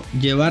sano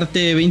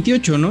llevarte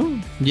 28, ¿no?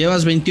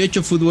 Llevas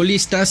 28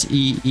 futbolistas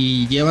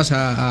y llevas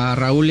a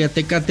Raúl y a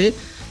Tecate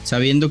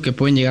sabiendo que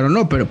pueden llegar o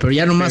no, pero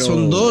ya nomás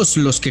son 2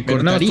 los que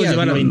cortarían.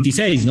 Llevar a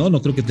 26, ¿no?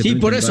 No creo que te... Sí,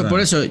 por eso.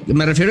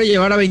 Me refiero a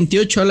llevar a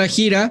 28 a la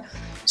gira,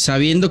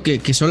 sabiendo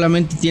que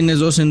solamente tienes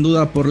 2 en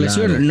duda por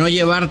lesión. Claro. No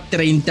llevar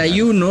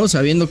 31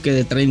 sabiendo que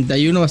de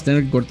 31 vas a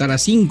tener que cortar a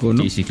 5,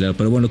 ¿no? Sí, claro.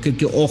 Pero bueno, que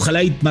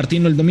ojalá y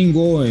Martino el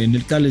domingo en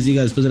el CAL les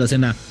diga después de la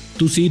cena,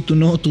 tú sí, tú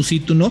no, tú sí,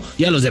 tú no.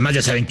 Ya los demás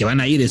ya saben que van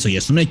a ir, eso ya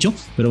es un hecho.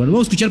 Pero bueno,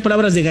 vamos a escuchar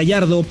palabras de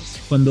Gallardo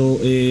cuando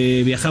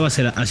viajaba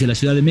hacia la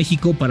Ciudad de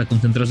México para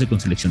concentrarse con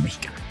Selección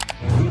Mexicana.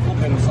 El grupo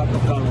que nos ha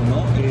tocado,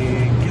 ¿no?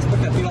 ¿Qué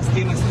expectativas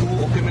tienes tú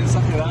o qué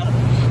mensaje dar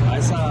a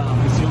esa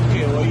afición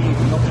que hoy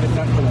no cree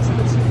tanto en la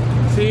selección?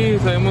 Sí,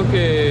 sabemos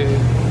que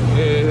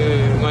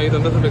no hay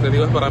tantas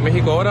expectativas para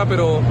México ahora,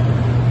 pero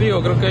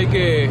creo que hay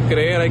que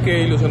creer, hay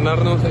que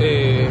ilusionarnos,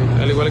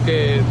 al igual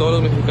que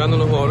todos los mexicanos,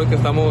 los jugadores que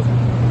estamos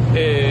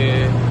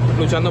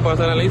luchando para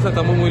estar en la lista,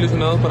 estamos muy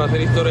ilusionados para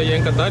hacer historia ya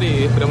en Qatar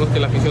y esperemos que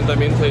la afición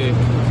también se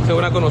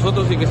una con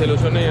nosotros y que se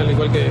ilusione al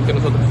igual que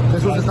nosotros.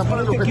 Jesús, está por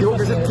el objetivo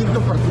que es el quinto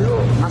partido,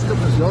 más que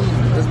presión,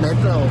 es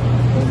meta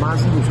o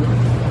más ilusión.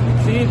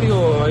 Sí,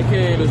 hay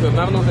que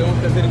ilusionarnos, tenemos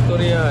que hacer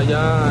historia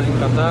ya en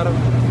Qatar.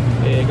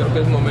 Creo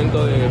que es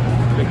momento de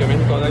que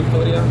México haga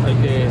historia, hay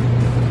que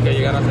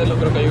llegar a hacerlo.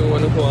 Creo que hay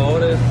buenos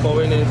jugadores,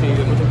 jóvenes y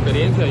de mucha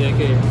experiencia y hay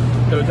que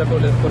luchar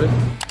por eso.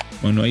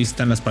 Bueno, ahí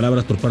están las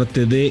palabras por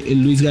parte de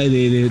Luis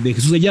de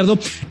Jesús Gallardo.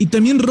 Y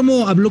también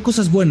Romo habló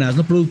cosas buenas,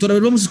 ¿no, productor? A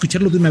ver, vamos a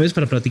escucharlo de una vez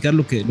para platicar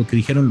lo que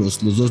dijeron los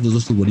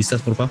dos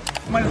futbolistas, por favor.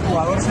 Como el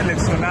jugador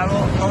seleccionado,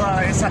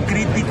 toda esa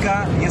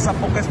crítica y esa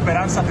poca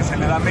esperanza que se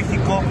le da a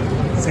México,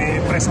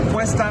 se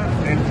presupuesta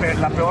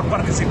la peor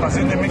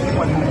participación de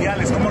México en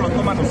mundiales. ¿Cómo lo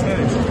toman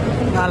ustedes?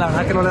 La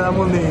verdad que no le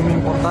damos ni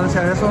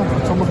importancia a eso.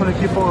 Somos un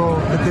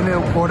equipo que tiene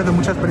jugadores de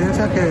mucha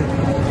experiencia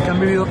que han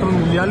vivido otros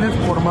mundiales.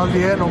 Por más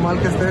bien o mal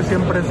que esté,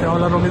 siempre se va a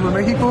hablar lo mismo en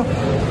México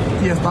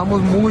y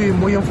estamos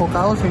muy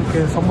enfocados en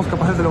que somos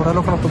capaces de lograr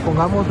lo que nos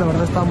propongamos. De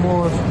verdad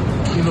estamos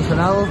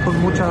ilusionados, con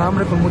mucha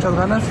hambre, con muchas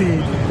ganas y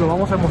lo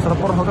vamos a demostrar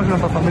por nosotros y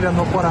nuestras familias,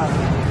 no para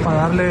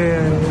darle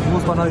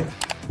gusto a nadie.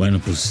 Bueno,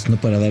 pues no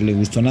para darle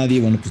gusto a nadie.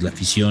 Bueno, pues la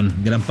afición,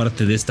 gran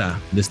parte de esta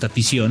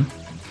afición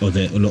o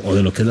de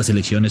lo que es la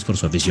selección es por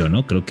su afición,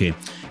 ¿no? Creo que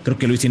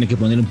Luis tiene que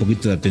poner un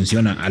poquito de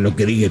atención a lo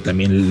que diga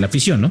también la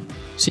afición, ¿no?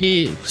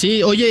 Sí,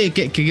 oye,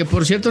 que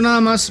por cierto,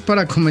 nada más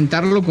para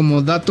comentarlo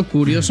como dato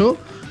curioso,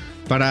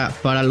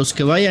 para los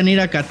que vayan a ir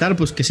a Qatar,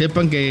 pues que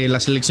sepan que la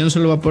selección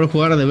solo va a poder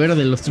jugar de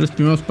verde los 3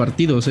 primeros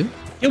partidos, ¿eh?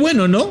 Qué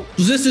bueno, ¿no?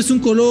 Pues este es un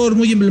color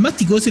muy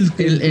emblemático, es el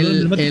color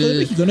emblemático de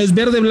México, ¿no? Es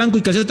verde, blanco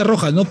y calceta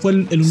roja, ¿no? Fue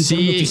el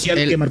uniforme oficial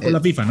que marcó la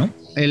FIFA, ¿no?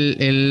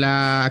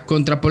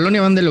 Contra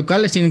Polonia van de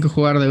locales, tienen que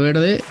jugar de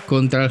verde.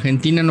 Contra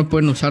Argentina no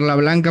pueden usar la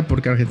blanca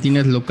porque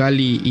Argentina es local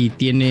y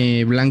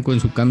tiene blanco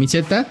en su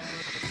camiseta.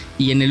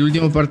 Y en el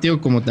último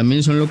partido, como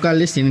también son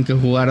locales, tienen que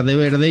jugar de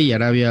verde y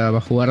Arabia va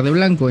a jugar de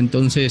blanco.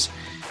 Entonces,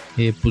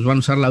 pues van a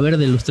usar la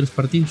verde los 3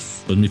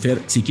 partidos. Pues mi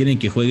Fer, si quieren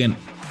que jueguen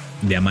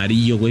de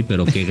amarillo, güey,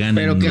 pero que ganen.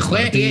 Pero que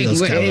jueguen,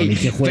 güey.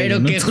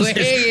 Pero que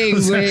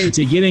jueguen, güey.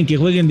 Si quieren que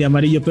jueguen de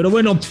amarillo. Pero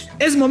bueno,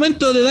 es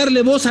momento de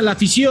darle voz a la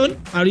afición.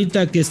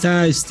 Ahorita que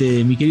está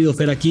mi querido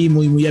Fer aquí,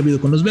 muy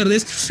ávido con los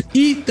verdes.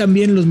 Y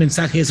también los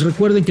mensajes.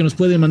 Recuerden que nos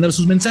pueden mandar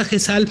sus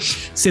mensajes al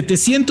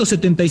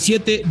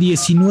 777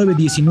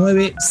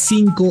 1919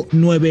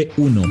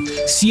 591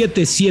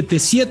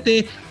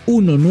 777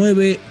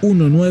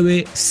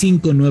 1919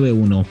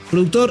 591.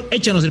 Productor,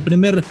 échanos el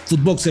primer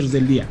Footboxers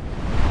del día.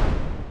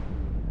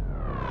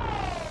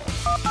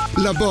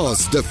 La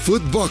voz de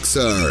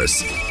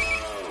Footboxers.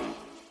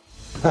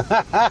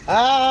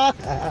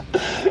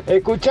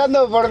 Escuchando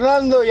a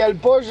Fernando y al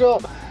Pollo,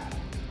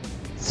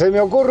 se me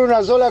ocurre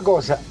una sola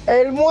cosa.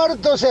 El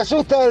muerto se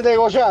asusta del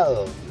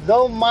degollado.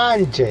 No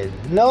manchen.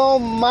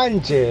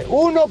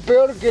 Uno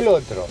peor que el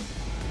otro.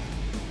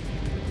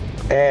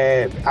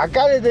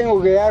 Acá le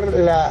tengo que dar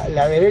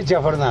la derecha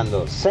a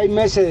Fernando. 6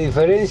 meses de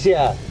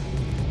diferencia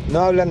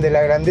no hablan de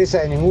la grandeza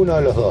de ninguno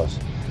de los dos.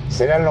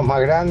 Serán los más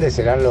grandes,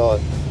 serán los...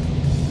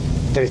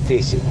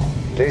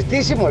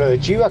 Tristísimo lo de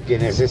Chivas, que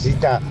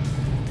necesita,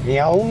 ni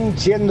aún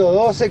siendo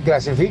 12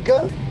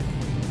 clasifica.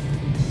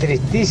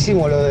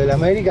 Tristísimo lo del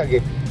América,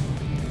 que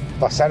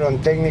pasaron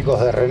técnicos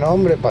de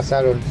renombre,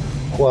 pasaron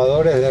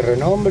jugadores de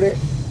renombre,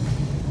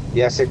 y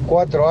hace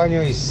 4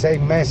 años y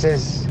 6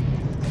 meses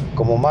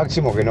como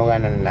máximo que no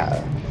ganan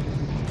nada.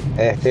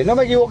 No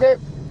me equivoqué,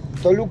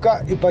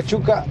 Toluca y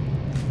Pachuca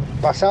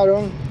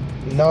pasaron,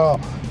 no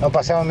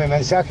pasaron mi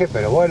mensaje,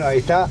 pero bueno, ahí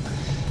está.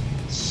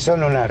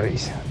 Son una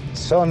risa,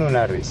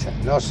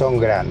 no son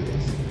grandes,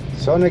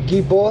 son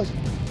equipos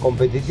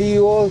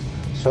competitivos,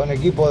 son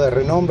equipos de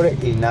renombre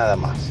y nada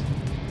más,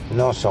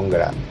 no son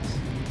grandes.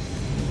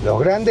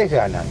 Los grandes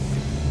ganan.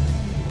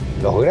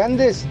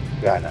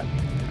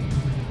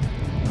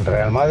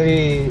 Real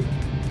Madrid,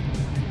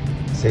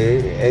 sí,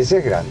 ese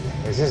es grande,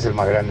 ese es el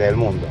más grande del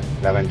mundo,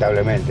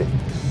 lamentablemente,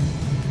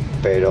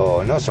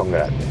 pero no son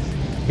grandes.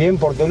 Bien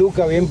por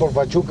Toluca, bien por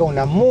Pachuca,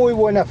 una muy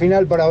buena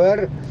final para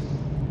ver.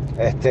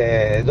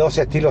 2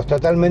 estilos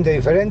totalmente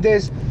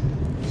diferentes,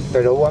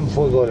 pero buen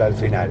fútbol al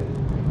final.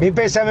 Mi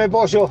pésame,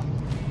 Pollo,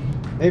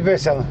 mi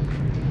pésame.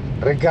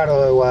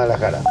 Ricardo de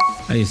Guadalajara.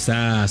 Ahí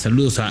está,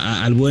 saludos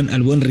al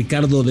buen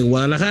Ricardo de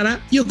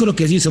Guadalajara. Yo creo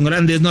que sí son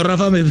grandes, ¿no,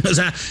 Rafa? O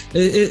sea,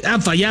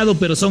 han fallado,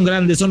 pero son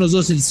grandes, son las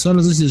dos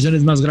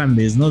instituciones más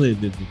grandes, ¿no?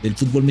 Del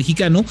fútbol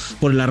mexicano,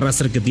 por el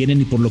arrastre que tienen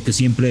y por lo que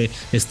siempre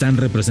están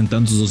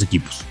representando sus dos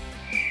equipos.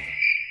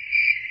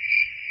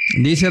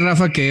 Dice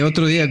Rafa que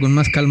otro día con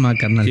más calma,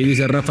 carnal. Sí,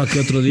 dice Rafa que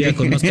otro día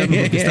con más calma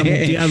porque está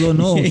muteado,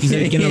 ¿no? O quién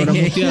sabe quién lo habrá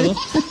muteado.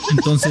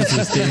 Entonces,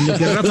 en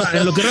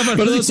lo que Rafa...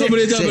 Perdón,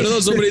 sombrita.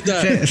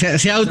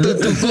 Se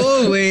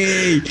autotocó,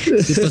 güey. ¿Qué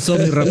pasó,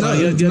 mi Rafa?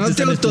 No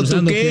te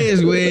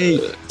autotoques,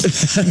 güey.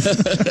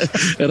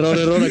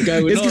 Error acá,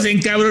 güey. Es que se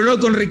encabronó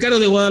con Ricardo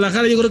de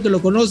Guadalajara. Yo creo que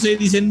lo conoce.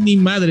 Dicen ni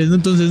madres, ¿no?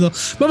 Entonces, no.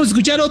 Vamos a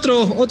escuchar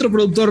otro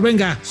productor,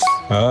 venga.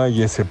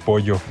 Ay, ese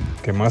pollo,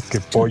 que más que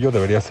pollo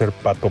debería ser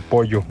pato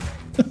pollo,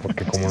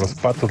 porque como los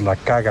patos la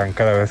cagan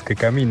cada vez que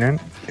caminan,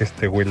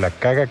 este güey la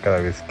caga cada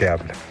vez que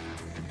habla.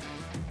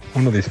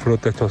 Uno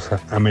disfruta estos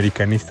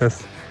americanistas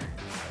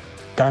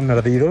tan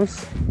ardidos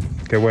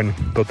que bueno,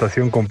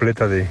 dotación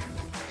completa de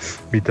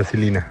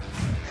vitacilina.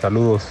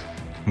 Saludos,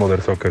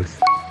 Mother Sockers.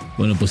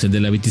 Bueno, pues el de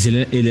la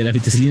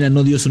vitacilina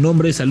no dio su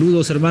nombre.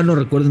 Saludos, hermano.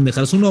 Recuerden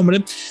dejar su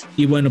nombre.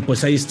 Y bueno,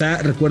 pues ahí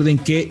está. Recuerden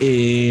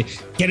que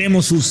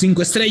queremos sus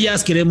 5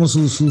 estrellas, queremos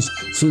sus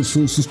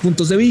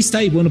puntos de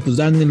vista. Y bueno, pues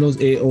dánenlos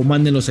o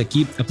mándenlos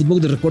aquí a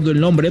Fútbol. Les recuerdo el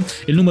número,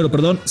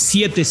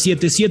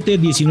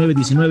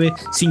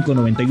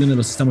 777-1919-591.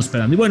 Los estamos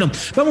esperando. Y bueno,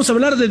 vamos a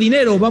hablar de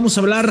dinero. Vamos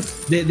a hablar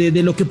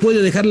de lo que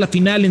puede dejar la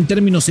final en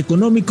términos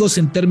económicos,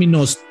 en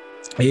términos...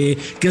 qué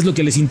es lo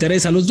que les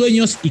interesa a los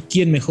dueños y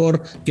quién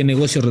mejor que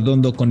Negocio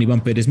Redondo con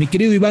Iván Pérez. Mi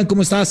querido Iván,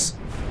 ¿cómo estás?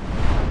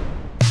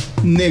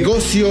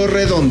 Negocio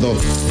Redondo.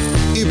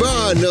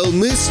 Iván, el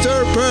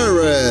Mr.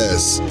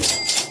 Pérez.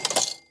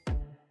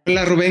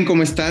 Hola Rubén,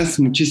 ¿cómo estás?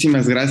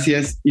 Muchísimas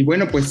gracias. Y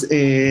bueno, pues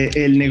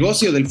el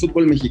negocio del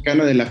fútbol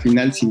mexicano de la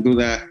final sin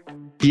duda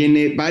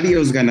tiene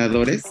varios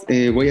ganadores.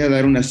 Voy a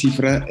dar una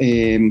cifra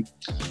que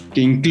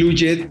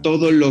incluye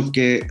todo lo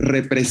que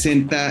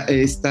representa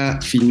esta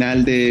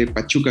final de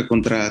Pachuca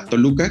contra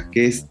Toluca,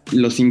 que es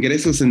los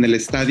ingresos en el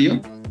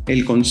estadio,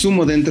 el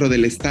consumo dentro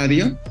del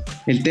estadio,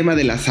 el tema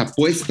de las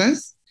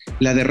apuestas,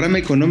 la derrama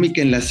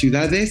económica en las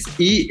ciudades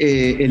y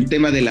el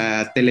tema de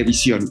la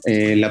televisión,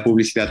 la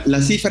publicidad.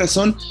 Las cifras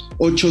son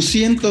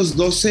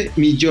 812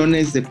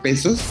 millones de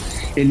pesos,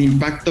 el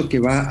impacto que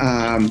va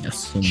a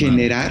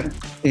generar.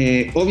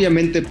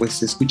 Obviamente pues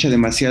se escucha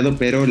demasiado,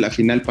 pero la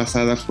final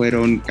pasada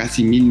fueron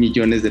casi 1,000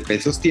 millones de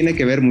pesos. Tiene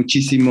que ver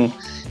muchísimo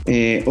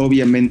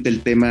obviamente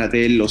el tema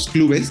de los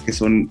clubes que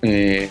son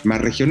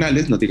más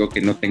regionales. No digo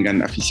que no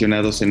tengan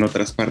aficionados en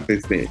otras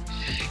partes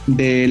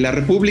de la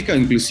República o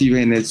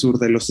inclusive en el sur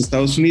de los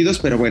Estados Unidos,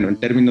 pero bueno, en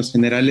términos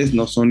generales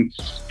no son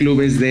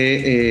clubes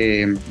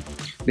de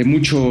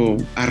mucho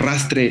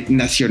arrastre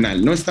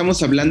nacional, ¿no?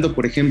 Estamos hablando,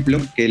 por ejemplo,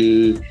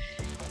 que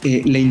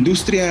la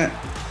industria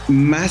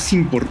más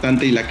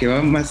importante y la que va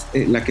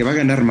a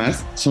ganar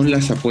más son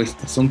las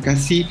apuestas. Son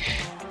casi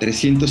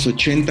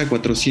 380,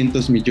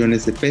 400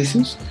 millones de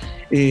pesos.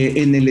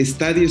 En el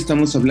estadio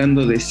estamos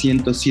hablando de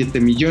 107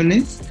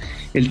 millones.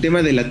 El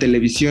tema de la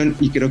televisión,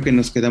 y creo que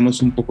nos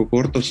quedamos un poco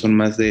cortos, son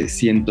más de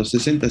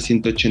 160,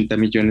 180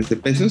 millones de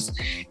pesos.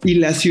 Y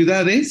las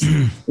ciudades,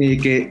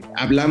 que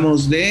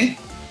hablamos de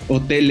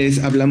hoteles,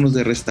 hablamos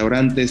de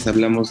restaurantes,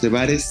 hablamos de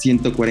bares,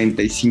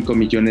 145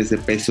 millones de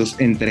pesos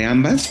entre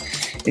ambas.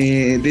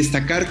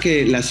 Destacar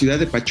que la ciudad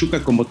de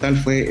Pachuca como tal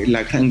fue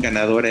la gran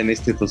ganadora en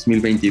este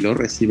 2022,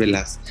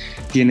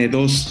 tiene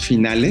 2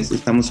 finales,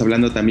 estamos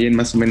hablando también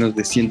más o menos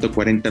de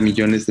 140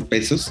 millones de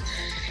pesos.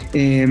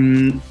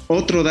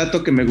 Otro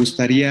dato que me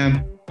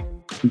gustaría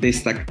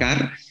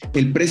destacar,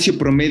 el precio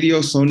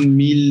promedio son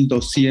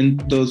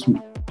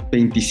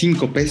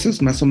 1,225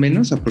 pesos más o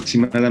menos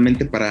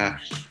aproximadamente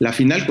para la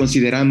final,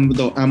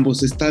 considerando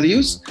ambos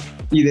estadios,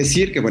 y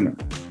decir que bueno,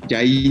 ya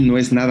ahí no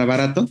es nada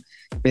barato,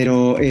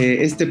 pero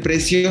este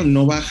precio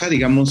no baja,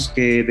 digamos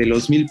que de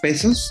los 1,000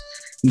 pesos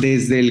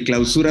desde el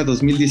Clausura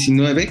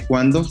 2019,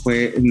 cuando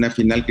fue una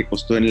final que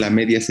costó en la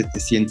media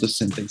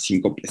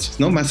 765 pesos,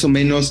 ¿no? Más o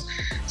menos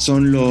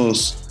son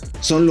los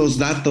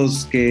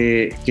datos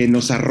que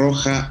nos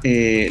arroja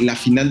la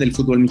final del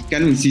fútbol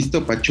mexicano.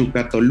 Insisto,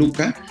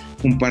 Pachuca-Toluca,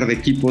 un par de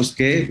equipos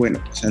que,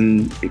 bueno, pues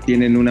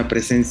tienen una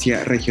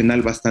presencia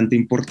regional bastante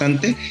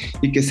importante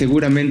y que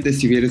seguramente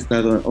si hubiera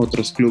estado en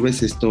otros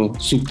clubes esto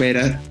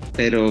supera,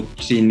 pero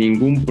sin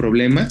ningún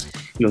problema,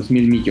 los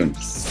 1,000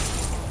 millones.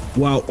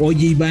 Wow,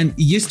 oye Iván,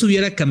 ¿y esto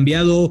hubiera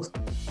cambiado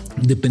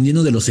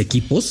dependiendo de los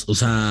equipos? O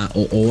sea,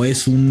 o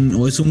es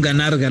un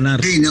ganar.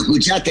 Sí, ¿no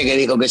escuchaste que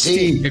dijo que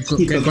sí?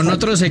 Que con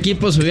otros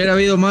equipos hubiera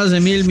habido más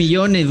de 1,000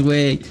 millones,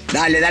 güey.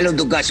 Dale en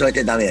tu caso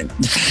también.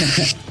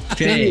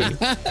 Sí,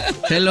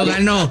 se lo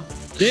ganó.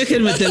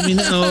 Déjenme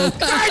terminar. No.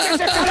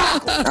 ¡Cállese,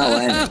 carajo!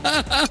 Bueno.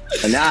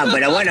 No,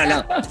 pero bueno,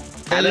 no.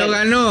 Se lo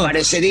ganó.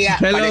 Parecería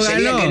que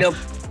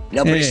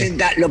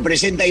lo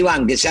presenta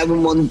Iván, que sabe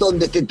un montón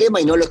de este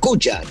tema y no lo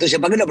escucha. Entonces,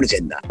 ¿para qué lo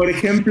presenta? Por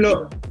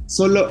ejemplo,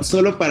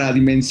 solo para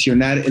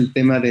dimensionar el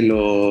tema de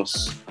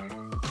los...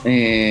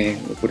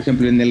 por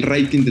ejemplo, en el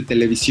rating de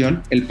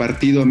televisión, el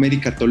partido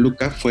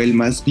América-Toluca fue el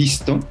más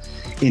visto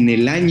en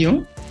el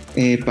año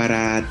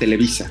para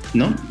Televisa,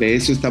 ¿no? De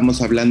eso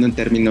estamos hablando en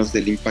términos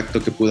del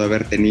impacto que pudo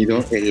haber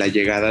tenido en la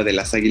llegada de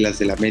las Águilas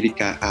del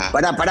América a...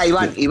 Pará,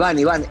 Iván,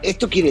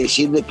 ¿esto quiere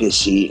decir de que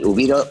si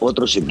hubiera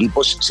otros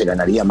equipos se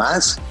ganaría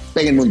más?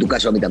 Péguenme un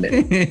tucazo a mí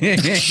también.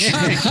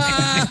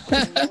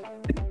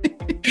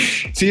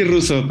 Sí,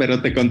 Ruso,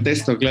 pero te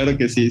contesto, claro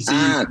que sí.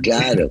 Ah,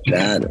 claro.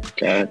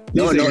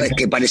 No, es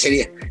que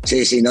parecería...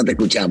 Sí, no te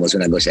escuchamos,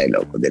 una cosa de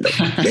loco.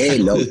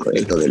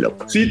 Esto de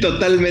loco. Sí,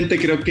 totalmente,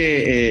 creo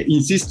que,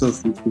 insisto,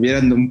 si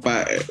tuvieran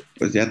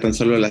pues ya tan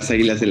solo las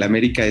Águilas del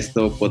América,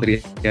 esto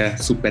podría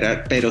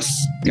superar, pero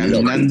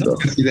caminando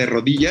casi de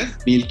rodillas,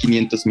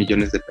 1.500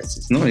 millones de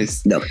pesos, ¿no?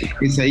 Es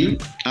ahí.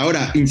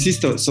 Ahora,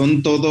 insisto,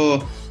 son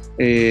todo...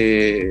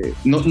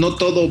 no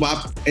todo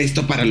va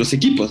esto para los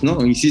equipos,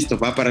 ¿no? Insisto,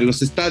 va para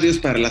los estadios,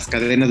 para las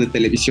cadenas de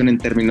televisión en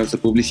términos de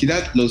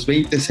publicidad. Los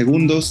 20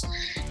 segundos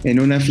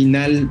en una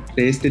final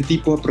de este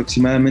tipo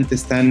aproximadamente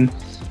están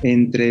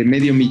entre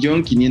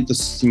 $500,000,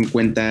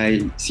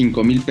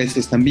 555,000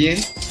 pesos también.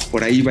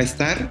 Por ahí va a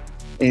estar.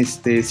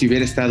 Si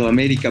hubiera estado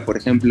América, por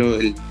ejemplo,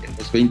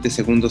 los 20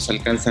 segundos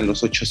alcanzan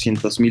los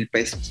 800,000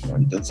 pesos, ¿no?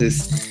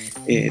 Entonces,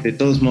 de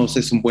todos modos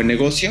es un buen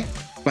negocio.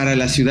 Para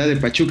la ciudad de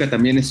Pachuca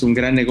también es un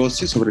gran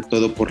negocio, sobre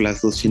todo por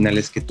las 2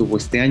 finales que tuvo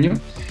este año.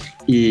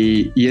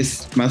 Y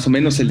es más o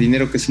menos el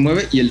dinero que se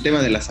mueve y el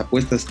tema de las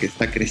apuestas que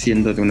está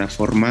creciendo de una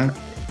forma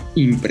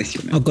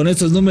impresionante. Con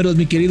estos números,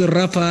 mi querido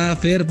Rafa,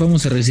 Fer,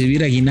 vamos a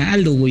recibir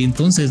aguinaldo, güey,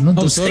 entonces, ¿no?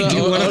 Entonces,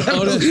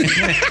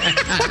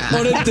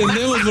 ahora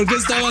entendemos por qué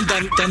estaban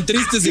tan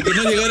tristes de que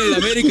no llegara el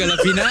América a la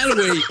final,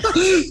 güey.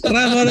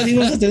 Rafa, ahora sí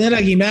vamos a tener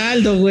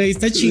aguinaldo, güey,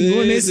 está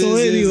chingón eso,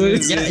 güey.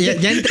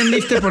 Ya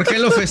entendiste por qué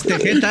lo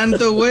festejé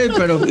tanto, güey,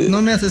 pero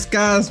no me haces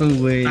caso,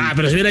 güey.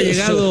 Pero si hubiera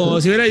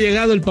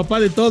llegado el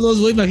papá de todos,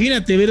 güey,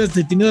 imagínate, hubieras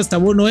tenido hasta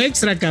bono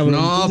extra,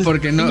 cabrón. No,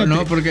 entonces,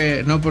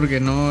 porque no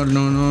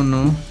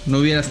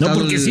hubiera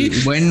estado el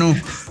bueno.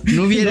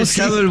 No hubiera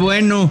estado el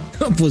bueno.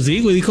 No, pues sí,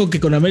 güey, dijo que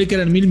con América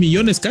eran 1,000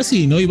 millones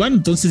casi, ¿no, Iván?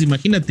 Entonces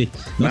imagínate.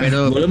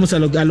 Pero volvemos a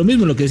lo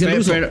mismo, lo que decía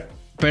Ruso.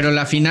 Pero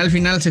la final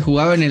se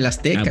jugaba en el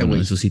Azteca, güey.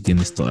 Bueno, eso sí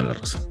tienes toda la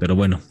razón. Pero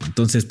bueno,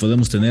 entonces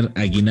podemos tener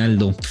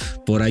aguinaldo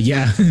por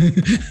allá.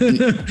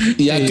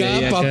 Y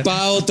acá,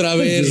 papá, otra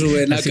vez,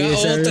 Rubén. Acá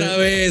otra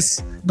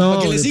vez. No,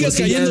 para que le sigas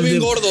cayendo bien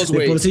gordos,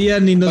 güey. Por si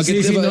ya ni nos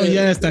dicen,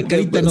 ya hasta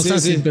carita nos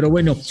hacen. Sí. Pero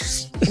bueno.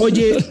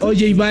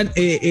 Oye, Iván,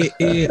 en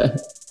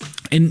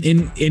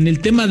el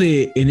tema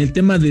de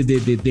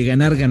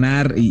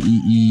ganar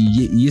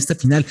y esta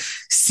final,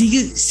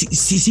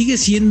 sigue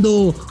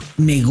siendo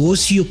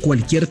negocio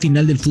cualquier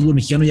final del fútbol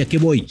mexicano. ¿Ya que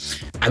voy?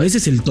 A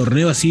veces el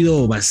torneo ha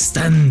sido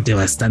bastante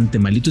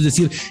malito, es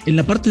decir, en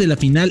la parte de la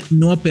final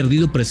no ha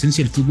perdido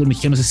presencia el fútbol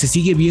mexicano, o sea, se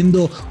sigue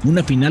viendo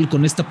una final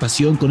con esta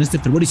pasión, con este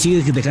fervor y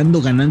sigue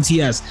dejando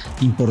ganancias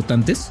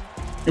importantes.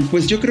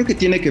 Pues yo creo que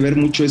tiene que ver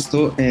mucho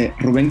esto,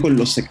 Rubén, con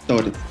los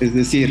sectores, es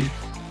decir,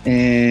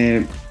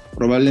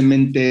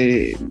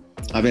 probablemente,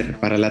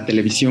 para la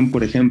televisión,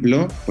 por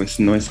ejemplo, pues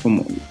no es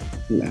como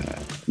la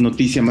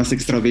noticia más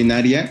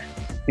extraordinaria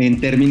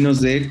en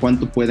términos de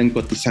cuánto pueden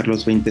cotizar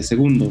los 20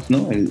 segundos,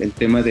 ¿no? El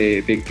tema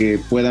de que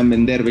puedan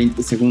vender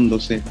 20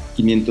 segundos en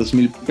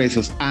 500,000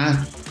 pesos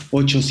a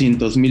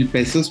 800,000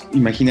 pesos,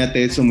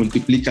 imagínate eso,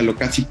 multiplícalo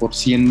casi por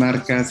 100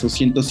 marcas o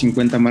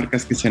 150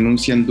 marcas que se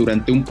anuncian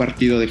durante un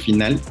partido de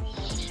final.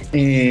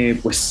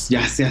 Pues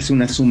ya se hace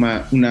una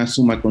suma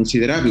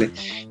considerable.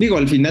 Digo,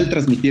 al final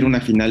transmitir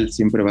una final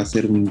siempre va a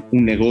ser un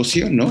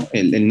negocio, ¿no?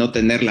 El no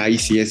tenerla ahí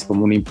sí es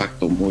como un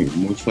impacto muy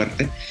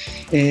fuerte.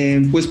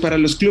 Pues para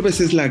los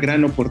clubes es la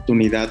gran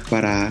oportunidad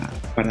para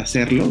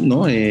hacerlo,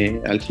 ¿no?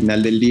 Al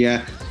final del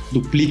día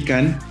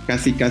duplican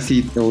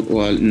casi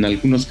o en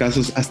algunos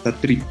casos hasta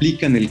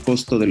triplican el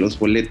costo de los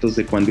boletos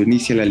de cuando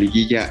inicia la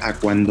liguilla a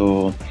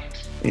cuando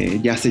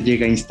ya se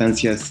llega a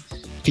instancias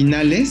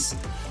finales.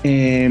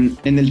 En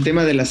el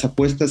tema de las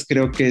apuestas,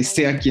 creo que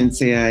sea quien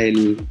sea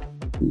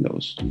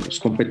los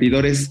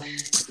competidores,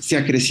 se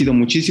ha crecido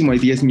muchísimo. Hay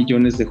 10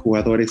 millones de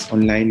jugadores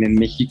online en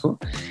México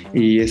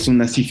y es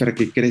una cifra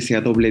que crece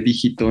a doble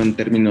dígito en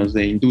términos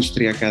de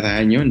industria cada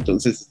año.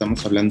 Entonces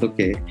estamos hablando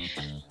que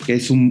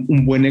es un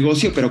buen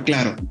negocio, pero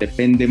claro,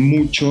 depende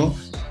mucho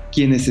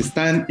quiénes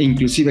están,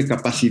 inclusive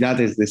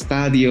capacidades de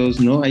estadios,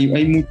 ¿no? Hay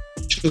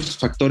muchos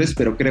factores,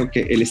 pero creo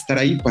que el estar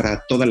ahí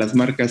para todas las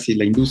marcas y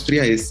la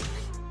industria es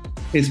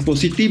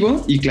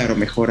positivo y claro,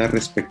 mejora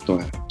respecto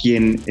a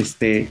quién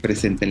esté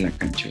presente en la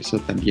cancha. Eso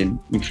también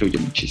influye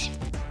muchísimo.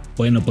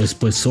 Bueno, pues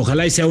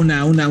ojalá y sea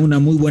una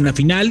muy buena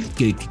final,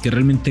 que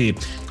realmente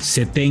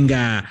se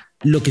tenga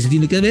lo que se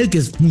tiene que ver, que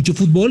es mucho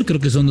fútbol. Creo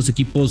que son 2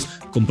 equipos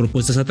con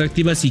propuestas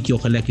atractivas y que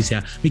ojalá que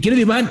sea. Mi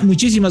querido Iván,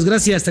 muchísimas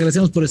gracias. Te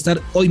agradecemos por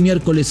estar hoy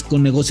miércoles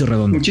con Negocio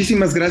Redondo.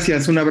 Muchísimas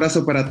gracias. Un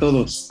abrazo para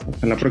todos.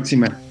 Hasta la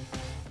próxima.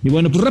 Y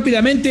bueno, pues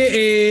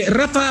rápidamente,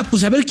 Rafa,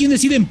 pues a ver quién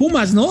decide en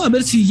Pumas, ¿no? A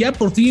ver si ya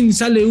por fin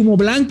sale humo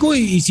blanco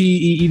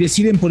y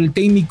deciden por el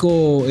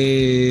técnico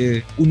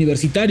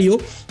universitario.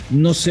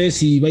 No sé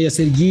si vaya a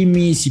ser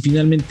Jimmy, si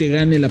finalmente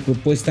gane la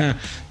propuesta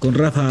con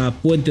Rafa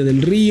Puente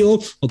del Río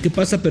o qué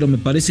pasa, pero me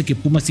parece que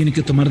Pumas tiene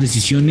que tomar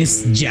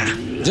decisiones ya.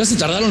 Ya se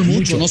tardaron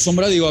mucho, ¿no,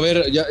 Sombra? Digo, a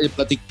ver, ya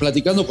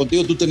platicando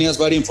contigo, tú tenías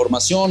varias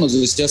información, nos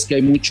decías que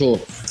hay mucho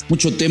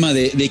tema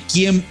de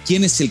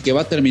quién es el que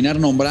va a terminar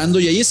nombrando,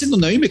 y ahí es en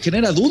donde a mí me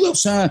genera duda. O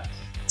sea,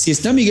 si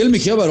está Miguel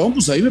Mejía Barón,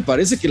 pues a mí me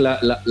parece que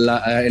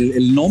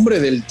el nombre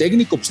del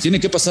técnico pues tiene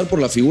que pasar por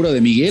la figura de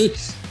Miguel,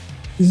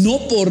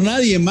 no por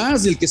nadie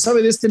más, el que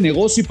sabe de este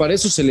negocio, y para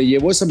eso se le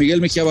llevó esa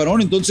Miguel Mejía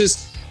Barón.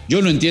 Entonces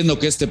yo no entiendo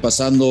qué esté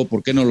pasando,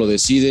 por qué no lo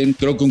deciden.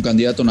 Creo que un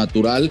candidato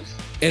natural,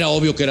 era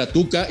obvio que era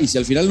Tuca, y si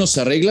al final no se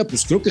arregla,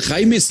 pues creo que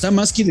Jaime está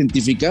más que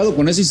identificado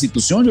con esa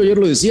institución. Yo ayer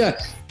lo decía,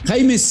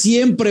 Jaime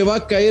siempre va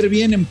a caer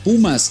bien en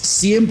Pumas,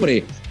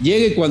 siempre.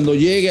 Llegue cuando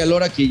llegue, a la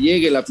hora que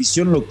llegue, la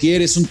afición lo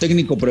quiere, es un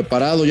técnico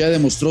preparado, ya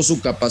demostró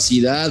su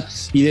capacidad,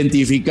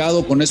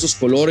 identificado con esos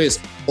colores.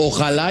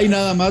 Ojalá y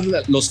nada más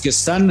los que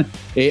están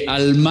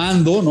al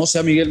mando, no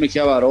sea Miguel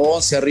Mejía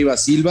Barón, sea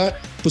Rivas Silva,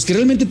 pues que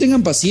realmente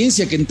tengan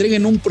paciencia, que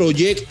entreguen un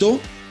proyecto,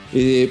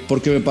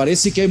 porque me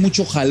parece que hay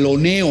mucho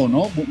jaloneo,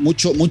 ¿no?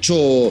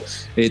 Mucho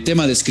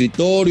tema de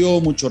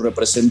escritorio, mucho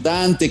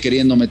representante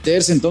queriendo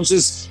meterse.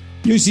 Entonces,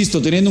 yo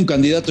insisto, teniendo un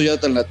candidato ya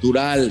tan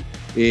natural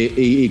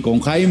y con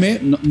Jaime,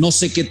 no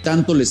sé qué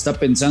tanto le está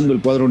pensando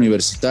el cuadro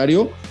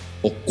universitario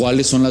o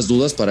cuáles son las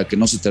dudas para que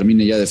no se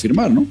termine ya de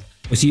firmar, ¿no?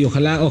 Pues sí,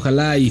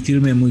 ojalá y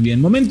firme muy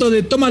bien. Momento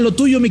de toma lo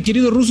tuyo, mi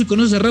querido Ruso, y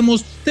con eso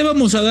cerramos. Te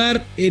vamos a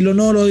dar el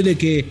honor hoy de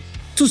que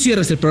tú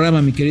cierres el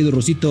programa, mi querido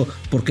Rusito,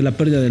 porque la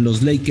pérdida de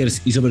los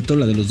Lakers y sobre todo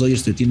la de los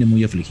Dodgers te tiene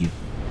muy afligido.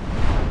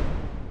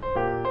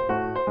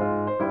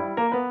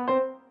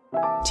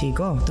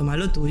 Chico, toma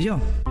lo tuyo.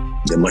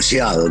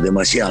 Demasiado.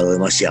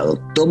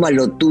 Toma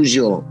lo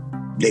tuyo,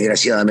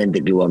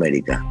 desgraciadamente, Club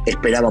América.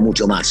 Esperaba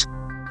mucho más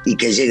y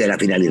que llegue a la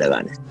final y la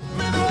gane.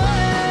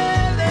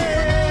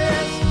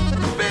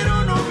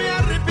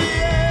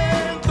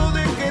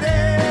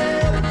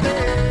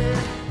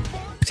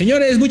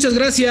 Señores, muchas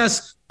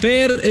gracias.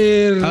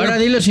 Ahora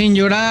dilo sin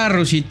llorar,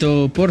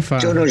 Rusito, porfa.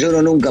 Yo no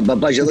lloro nunca,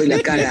 papá, yo doy la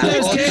cara.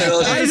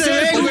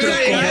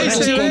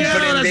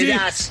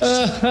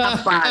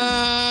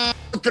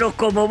 Otros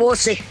como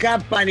vos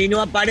escapan y no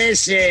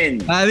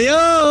aparecen. ¡Adiós!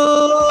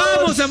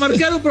 Vamos a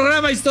marcar un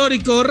programa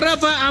histórico.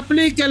 Rafa,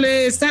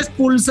 aplícale, está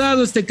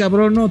expulsado este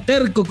cabrón, no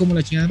terco como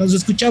la chingada. Nos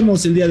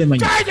escuchamos el día de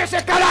mañana.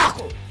 ¡Cállese,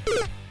 carajo!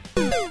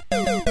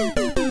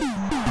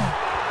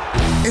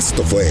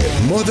 Esto fue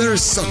Mother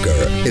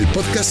Soccer, el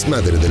podcast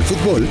madre del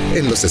fútbol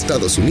en los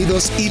Estados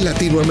Unidos y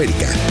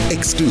Latinoamérica,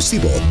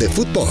 exclusivo de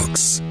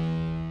Footbox.